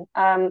region,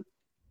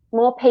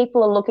 more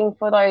people are looking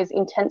for those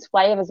intense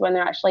flavors when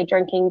they're actually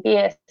drinking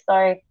beer.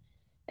 So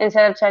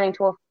instead of turning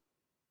to a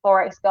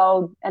 4X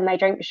Gold and they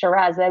drink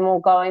Shiraz, they're more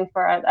going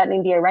for an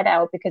India Red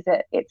Ale because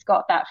it's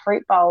got that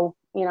fruit bowl,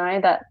 you know,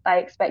 that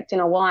they expect in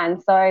a wine.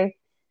 So,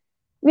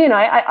 you know,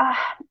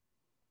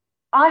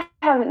 I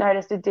haven't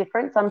noticed a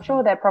difference. I'm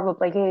sure there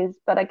probably is,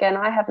 but again,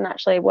 I haven't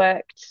actually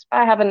worked.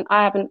 I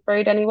haven't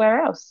brewed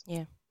anywhere else.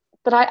 Yeah.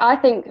 But I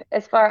think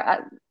as far as,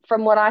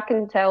 from what I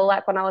can tell,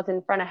 like when I was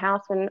in front of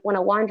house, when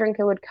a wine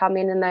drinker would come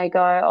in and they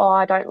go, oh,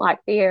 I don't like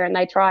beer, and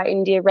they try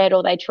India Red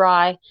or they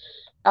try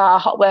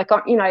hot work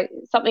on, you know,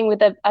 something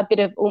with a bit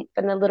of oomph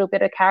and a little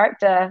bit of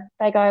character,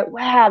 they go,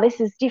 wow, this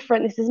is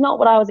different. This is not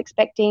what I was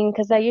expecting,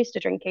 because they're used to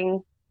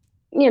drinking,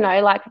 you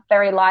know, like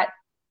very light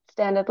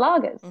standard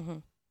lagers,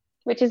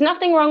 which is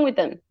nothing wrong with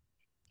them.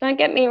 Don't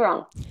get me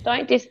wrong.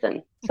 Don't diss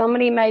them.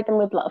 Somebody made them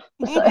with love.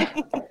 So.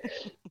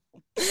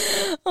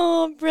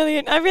 Oh,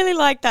 brilliant. I really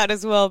like that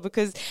as well,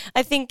 because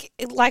I think,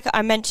 like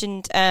I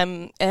mentioned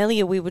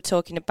earlier, we were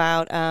talking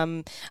about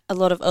a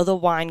lot of other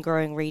wine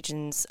growing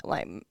regions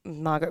like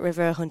Margaret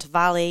River, Hunter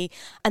Valley,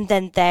 and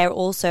then they're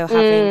also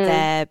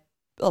having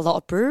a lot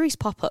of breweries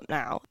pop up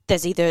now.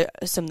 There's either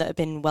some that have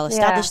been well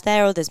established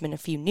there, or there's been a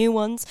few new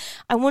ones.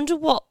 I wonder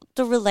what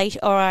the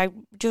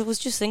was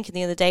just thinking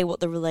the other day what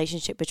the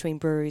relationship between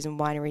breweries and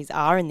wineries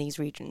are in these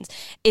regions.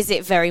 Is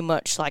it very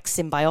much like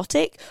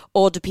symbiotic,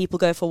 or do people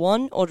go for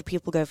one, or do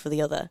people go for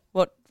the other?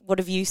 What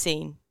have you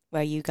seen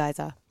where you guys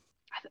are?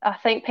 I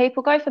think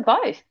people go for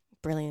both.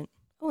 Brilliant.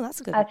 Oh,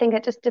 that's good. I think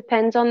it just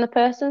depends on the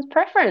person's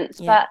preference.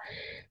 Yeah. But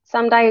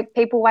someday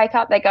people wake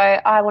up, they go,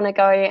 I want to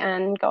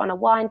go on a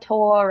wine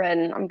tour,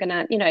 and I'm going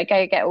to, you know,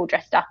 go get all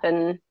dressed up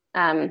and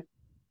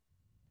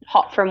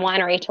hop from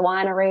winery to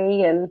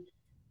winery, and,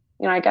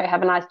 you know, go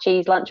have a nice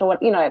cheese lunch or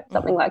what, you know,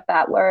 something like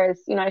that. Whereas,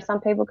 you know, some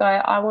people go,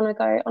 I want to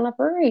go on a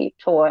brewery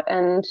tour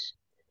and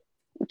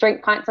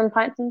drink pints and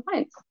pints and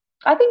pints.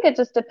 I think it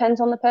just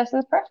depends on the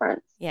person's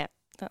preference. Yeah,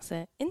 that's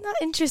it. Isn't that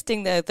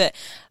interesting, though, that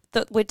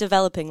we're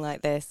developing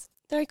like this?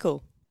 Very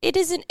cool. It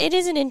is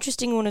an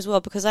interesting one as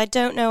well, because I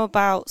don't know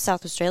about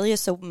South Australia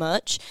so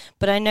much,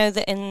 but I know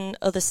that in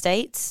other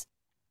states,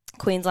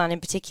 Queensland in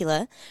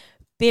particular,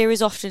 beer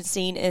is often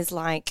seen as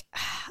like,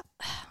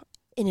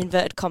 in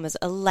inverted commas,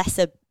 a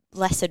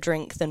lesser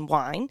drink than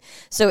wine.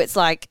 So it's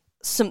like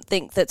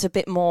something that's a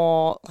bit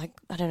more like,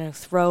 I don't know,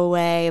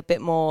 throwaway, a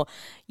bit more,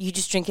 you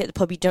just drink it at the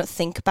pub, you don't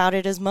think about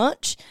it as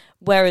much,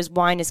 whereas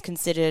wine is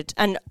considered,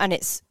 and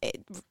it's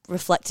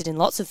reflected in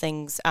lots of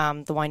things,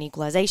 the wine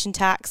equalisation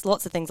tax,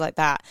 lots of things like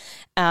that,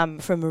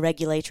 from a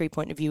regulatory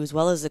point of view as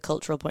well as a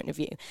cultural point of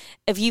view.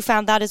 Have you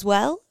found that as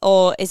well,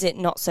 or is it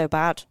not so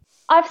bad?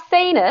 I've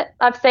seen it,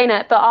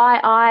 but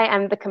I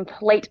am the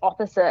complete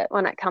opposite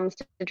when it comes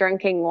to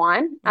drinking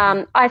wine.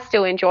 I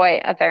still enjoy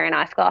a very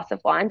nice glass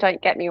of wine,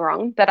 don't get me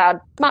wrong, but I'd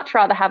much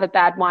rather have a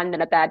bad wine than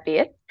a bad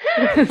beer.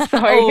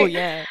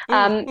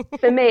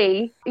 For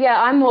me,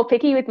 I'm more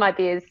picky with my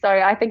beers. So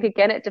I think,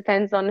 again, it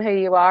depends on who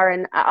you are.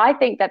 And I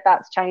think that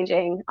that's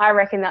changing. I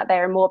reckon that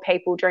there are more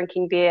people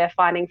drinking beer,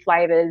 finding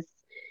flavours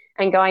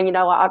and going, you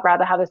know what, I'd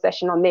rather have a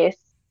session on this.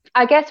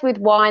 I guess with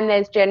wine,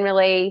 there's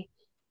generally,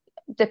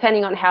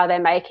 depending on how they're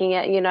making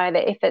it, you know,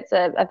 that if it's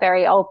a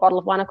very old bottle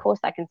of wine, of course,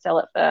 they can sell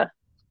it for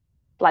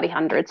bloody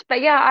hundreds.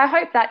 But yeah, I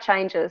hope that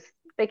changes,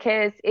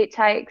 because it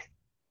takes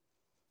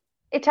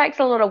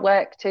a lot of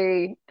work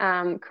to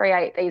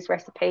create these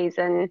recipes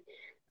and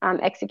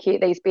execute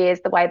these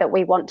beers the way that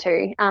we want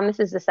to. This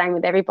is the same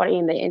with everybody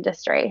in the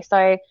industry.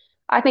 So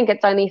I think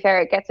it's only fair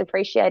it gets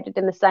appreciated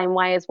in the same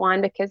way as wine,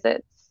 because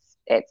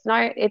it's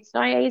no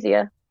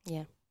easier.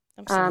 Yeah,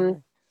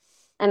 absolutely.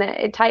 And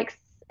it takes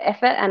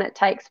effort, and it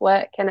takes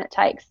work, and it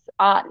takes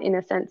art in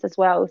a sense as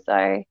well.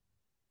 So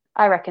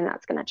I reckon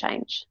that's going to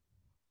change.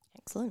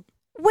 Excellent.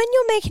 When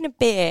you're making a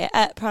beer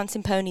at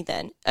Prancing Pony,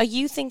 then, are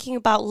you thinking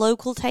about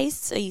local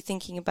tastes? Are you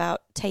thinking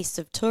about tastes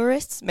of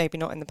tourists? Maybe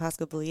not in the past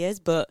couple of years,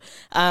 but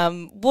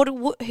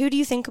who do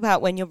you think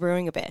about when you're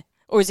brewing a beer?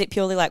 Or is it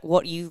purely like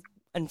what you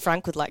and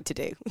Frank would like to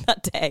do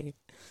that day?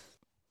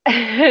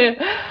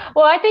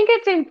 Well, I think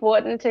it's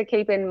important to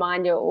keep in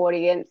mind your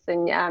audience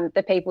and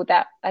the people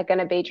that are going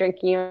to be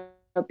drinking your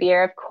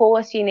beer. Of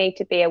course, you need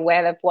to be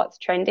aware of what's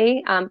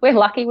trendy. We're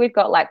lucky we've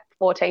got like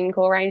 14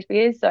 core range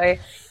beers, so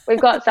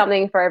we've got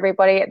something for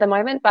everybody at the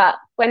moment. But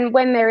when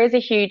there is a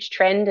huge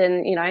trend,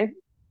 and you know,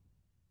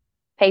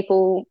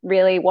 people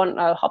really want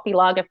a hoppy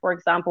lager, for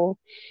example,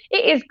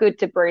 it is good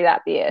to brew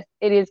that beer.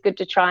 It is good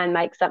to try and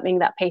make something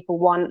that people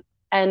want.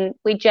 And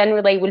we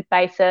generally would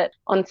base it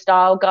on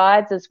style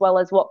guides as well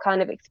as what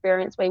kind of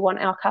experience we want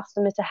our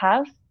customer to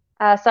have.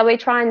 So we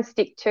try and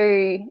stick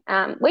to,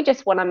 we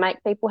just want to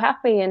make people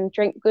happy and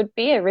drink good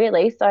beer,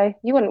 really. So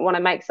you wouldn't want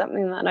to make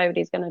something that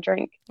nobody's going to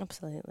drink.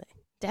 Absolutely.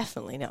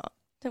 Definitely not.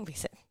 Don't be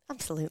silly.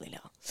 Absolutely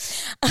not.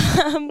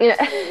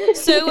 Yeah.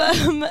 So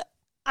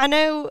I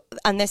know,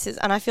 and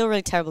I feel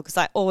really terrible because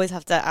I always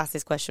have to ask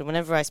this question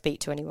whenever I speak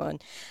to anyone.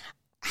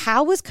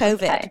 How was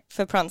COVID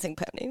for Prancing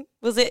Pony?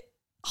 Was it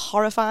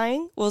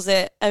horrifying? Was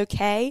it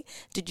okay?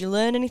 Did you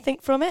learn anything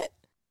from it?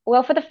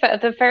 Well, for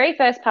the very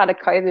first part of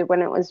COVID,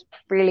 when it was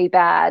really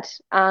bad,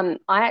 I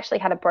actually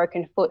had a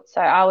broken foot, so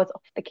I was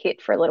off the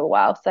kit for a little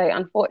while. So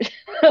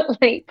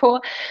unfortunately,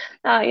 poor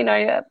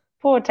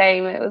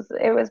team.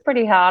 It was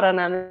pretty hard on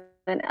them,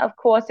 and of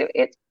course,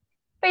 it's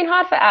been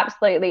hard for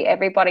absolutely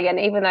everybody. And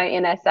even though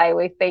in SA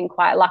we've been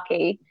quite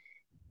lucky,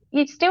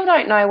 you still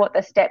don't know what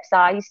the steps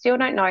are. You still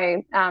don't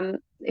know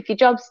if your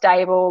job's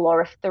stable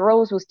or if the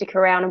rules will stick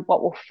around and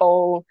what will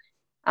fall.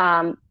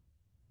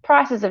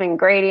 Prices of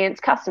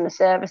ingredients, customer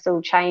service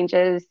all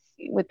changes.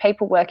 With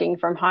people working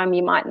from home,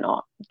 you might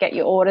not get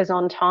your orders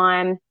on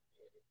time.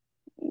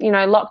 You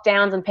know,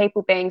 lockdowns and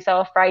people being so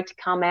afraid to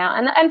come out,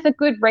 and for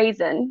good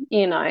reason,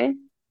 you know.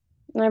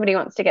 Nobody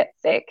wants to get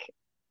sick.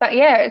 But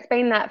yeah, it's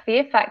been that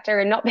fear factor,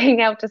 and not being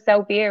able to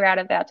sell beer out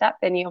of our tap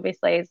venue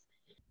obviously is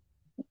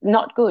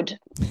not good.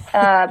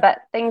 But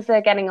things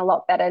are getting a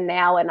lot better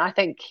now, and I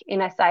think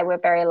in SA we're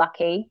very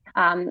lucky.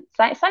 Same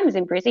as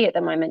in Brizzy at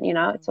the moment, you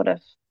know, it's sort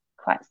of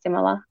quite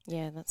similar.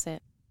 Yeah, that's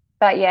it.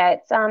 But yeah,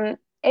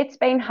 it's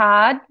been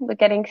hard. We're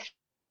getting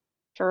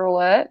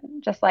through it,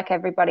 just like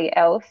everybody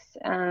else.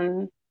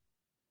 And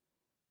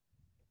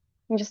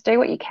just do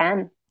what you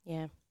can.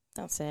 Yeah,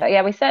 that's it. But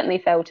yeah, we certainly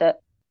felt it.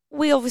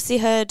 We obviously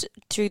heard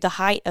through the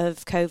height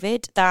of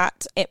COVID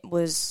that it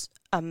was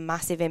a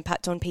massive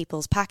impact on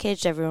people's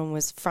package. Everyone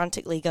was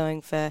frantically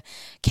going for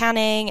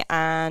canning,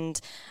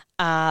 and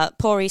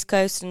poor East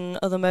Coast and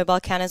other mobile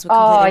canners were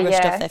completely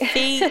rushed off their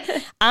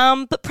feet.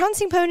 But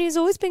Prancing Pony has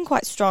always been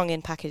quite strong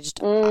in packaged,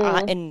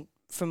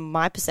 from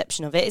my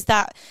perception of it. Has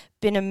that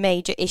been a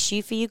major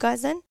issue for you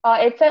guys then?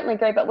 It's certainly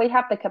good, but we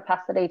have the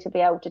capacity to be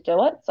able to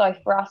do it. So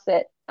for us,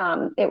 it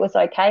was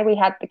okay. We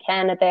had the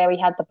canner there, we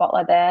had the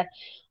bottler there.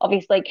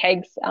 Obviously,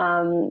 kegs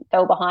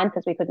fell behind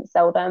because we couldn't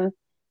sell them.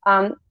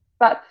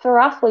 But for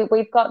us,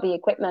 we've got the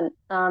equipment,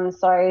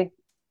 so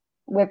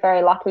we're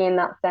very lucky in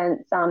that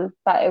sense.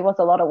 But it was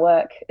a lot of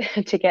work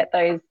to get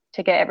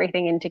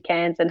everything into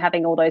cans and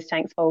having all those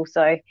tanks full.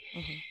 So,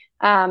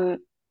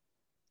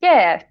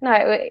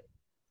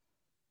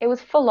 it was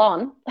full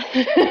on.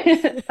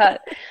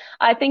 But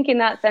I think in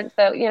that sense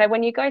that, you know,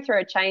 when you go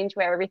through a change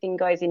where everything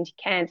goes into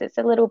cans, it's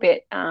a little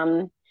bit,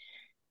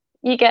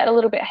 you get a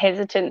little bit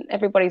hesitant.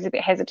 Everybody's a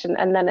bit hesitant,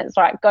 and then it's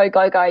like, go, you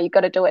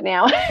got to do it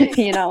now,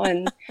 you know.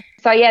 And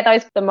so, yeah,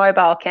 the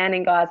mobile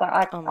canning guys,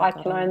 I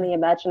can only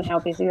imagine how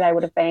busy they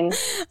would have been.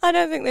 I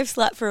don't think they've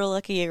slept for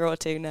like a year or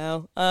two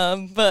now,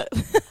 but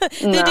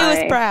they do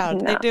us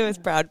proud. No. They do us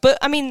proud. But,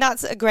 I mean,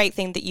 that's a great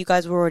thing that you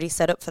guys were already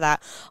set up for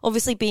that.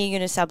 Obviously, being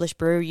an established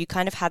brewery, you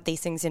kind of had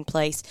these things in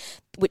place,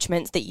 which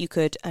meant that you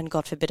could, and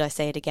God forbid I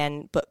say it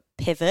again, but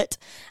pivot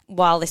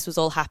while this was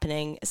all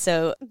happening.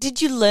 So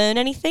did you learn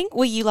anything?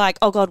 Were you like,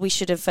 oh God, we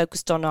should have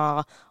focused on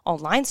our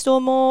online store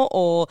more,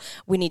 or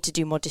we need to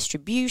do more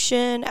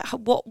distribution?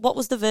 What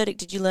was the verdict?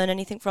 Did you learn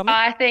anything from it?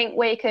 I think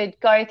we could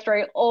go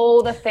through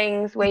all the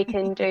things we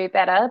can do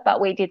better,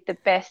 but we did the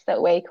best that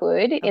we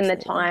could in the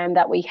time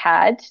that we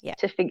had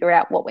to figure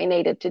out what we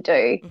needed to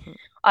do. Mm-hmm.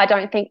 I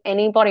don't think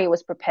anybody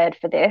was prepared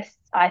for this.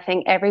 I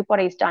think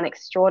everybody's done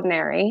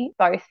extraordinary,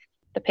 both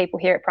the people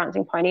here at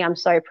Prancing Pony. I'm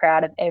so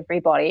proud of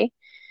everybody,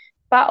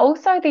 but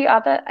also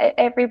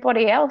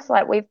everybody else.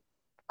 Like, we've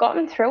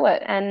gotten through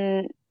it,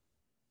 and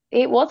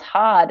it was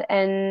hard,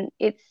 and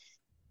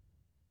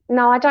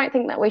I don't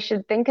think that we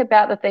should think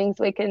about the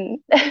things we can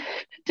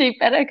do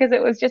better, because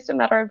it was just a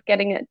matter of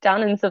getting it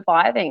done and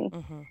surviving.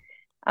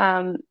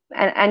 Mm-hmm.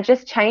 And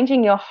just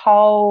changing the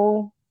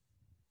whole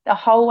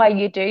way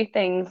you do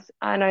things.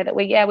 I know that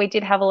we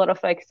did have a lot of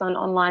focus on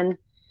online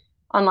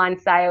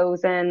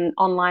sales and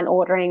online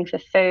ordering for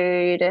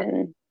food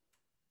and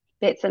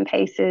bits and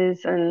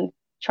pieces, and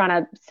trying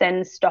to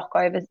send stock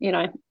over, you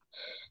know.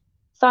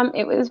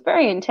 It was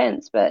very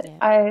intense, but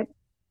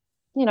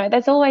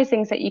there's always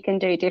things that you can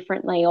do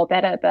differently or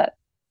better, but,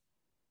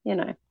 you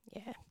know.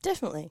 Yeah,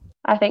 definitely.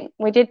 I think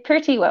we did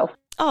pretty well.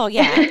 Oh,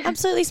 yeah,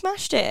 absolutely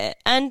smashed it.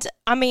 And,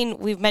 I mean,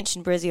 we've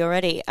mentioned Brizzy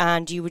already,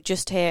 and you were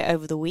just here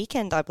over the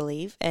weekend, I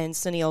believe, in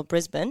sunny old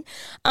Brisbane.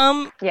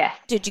 Yeah.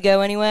 Did you go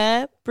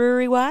anywhere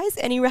brewery-wise?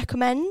 Any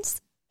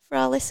recommends for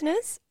our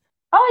listeners?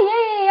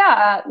 Oh,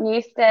 yeah.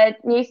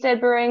 Newstead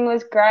Brewing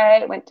was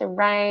great. Went to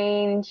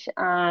Range,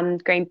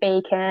 Green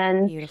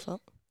Beacon.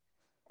 Beautiful.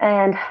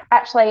 And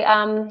actually,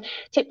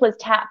 Tippler's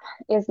Tap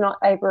is not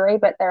a brewery,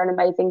 but they're an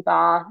amazing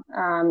bar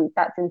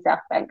that's in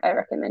South Bank. I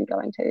recommend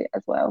going to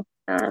as well.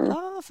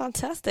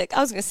 Fantastic.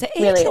 I was going to say,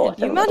 really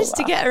awesome. You managed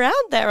to get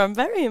around there. I'm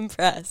very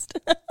impressed.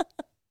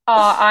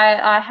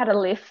 I had a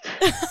lift.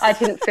 I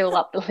didn't fill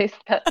up the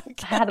lift, but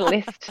I had a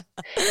lift.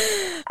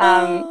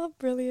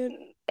 Brilliant.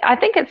 I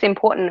think it's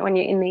important when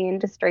you're in the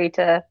industry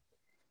to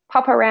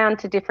pop around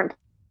to different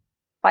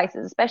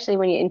places, especially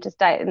when you're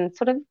interstate, and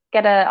sort of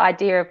get an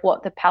idea of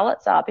what the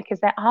palates are, because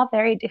they are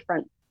very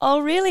different. Oh,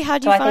 really? How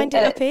do you find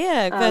it up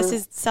here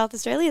versus South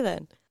Australia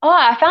then? Oh,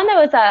 I found there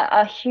was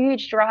a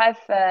huge drive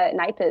for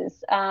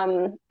Napers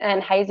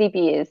and hazy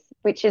beers,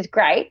 which is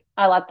great.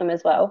 I like them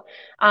as well.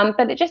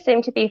 But it just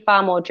seemed to be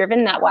far more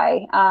driven that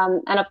way.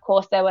 And of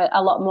course, there were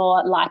a lot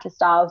more lighter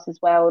styles as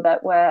well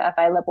that were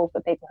available for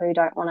people who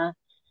don't want to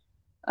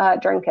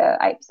drink a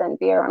 8%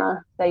 beer on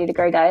a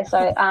 30-degree day.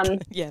 So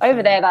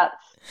over there, that's,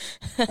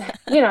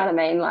 you know what I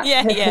mean? Like,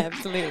 yeah,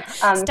 absolutely.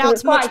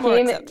 Stout's much more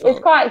acceptable.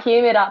 It's quite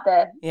humid up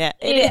there. Yeah,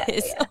 it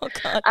is. Yeah. Oh,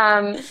 God.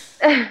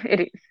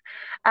 It is.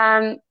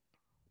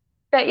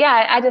 But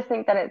yeah, I just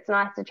think that it's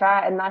nice to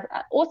try it. And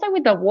also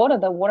with the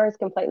water is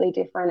completely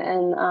different,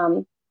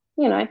 and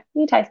you know,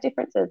 you taste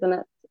differences,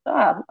 and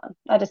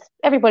it's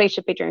everybody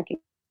should be drinking.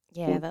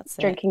 Yeah, that's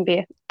drinking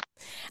beer.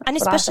 And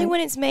especially when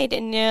it's made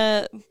in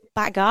your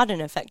back garden,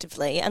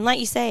 effectively. And like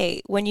you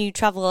say, when you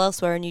travel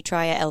elsewhere and you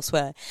try it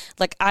elsewhere,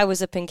 like I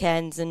was up in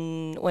Cairns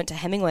and went to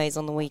Hemingway's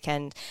on the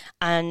weekend,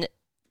 and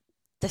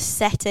the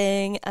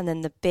setting and then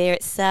the beer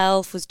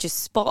itself was just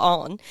spot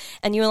on,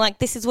 and you were like,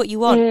 this is what you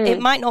want. It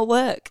might not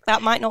work.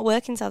 That might not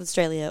work in South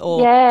Australia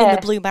or in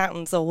the Blue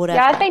Mountains or whatever.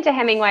 Yeah, I've been to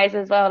Hemingway's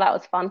as well. That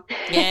was fun.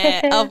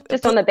 Yeah.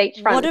 Just on the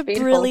beachfront. What a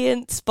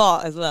brilliant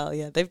spot as well.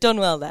 Yeah, they've done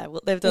well there.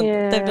 They've done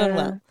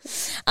well.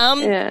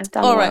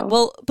 All right,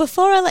 well,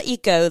 before I let you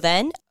go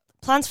then,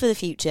 plans for the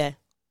future.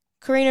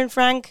 Karina and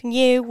Frank, and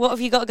you, what have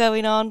you got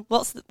going on?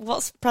 What's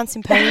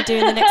Prancing Pony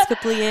doing the next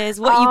couple of years?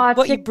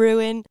 What you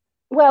brewing?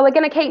 Well, we're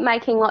going to keep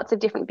making lots of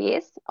different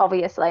beers,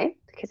 obviously,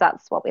 because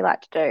that's what we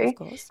like to do. Of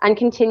course. And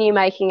continue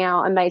making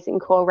our amazing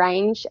core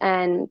range,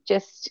 and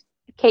just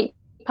keep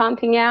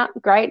pumping out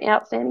great,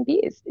 outstanding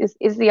beers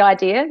is the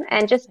idea.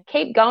 And just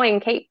keep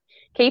going, keep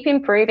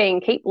improving,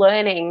 keep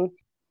learning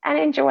and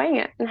enjoying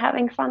it and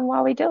having fun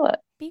while we do it.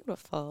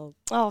 Beautiful.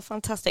 Oh,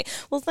 fantastic.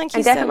 Well, thank you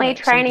and so much. Definitely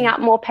training up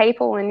more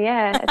people, and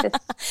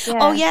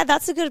Oh, yeah,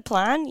 that's a good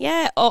plan.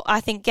 Yeah. Oh, I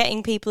think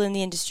getting people in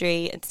the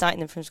industry and starting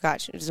them from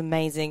scratch is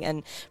amazing.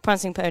 And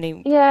Prancing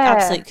Pony,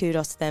 absolute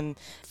kudos to them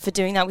for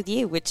doing that with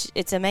you, which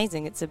it's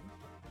amazing. It's a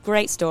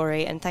great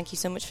story, and thank you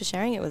so much for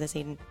sharing it with us,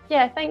 Eden.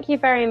 Yeah, thank you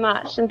very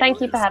much, and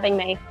thank you for having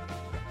me.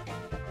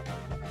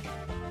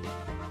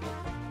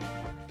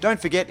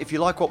 Don't forget, if you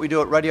like what we do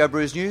at Radio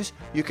Brews News,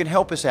 you can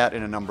help us out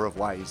in a number of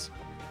ways.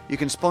 You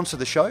can sponsor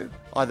the show,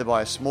 either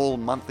by a small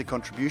monthly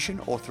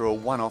contribution or through a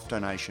one-off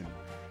donation.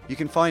 You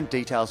can find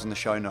details in the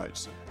show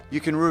notes.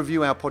 You can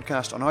review our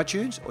podcast on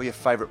iTunes or your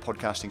favourite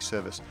podcasting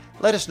service.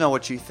 Let us know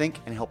what you think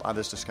and help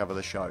others discover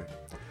the show.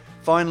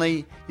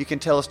 Finally, you can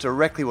tell us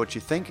directly what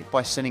you think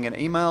by sending an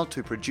email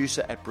to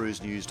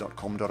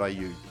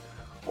producer@brewsnews.com.au.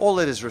 All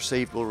letters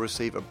received will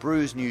receive a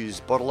Brews News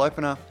bottle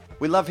opener.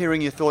 We love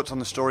hearing your thoughts on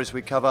the stories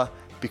we cover,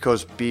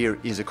 because beer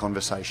is a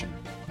conversation.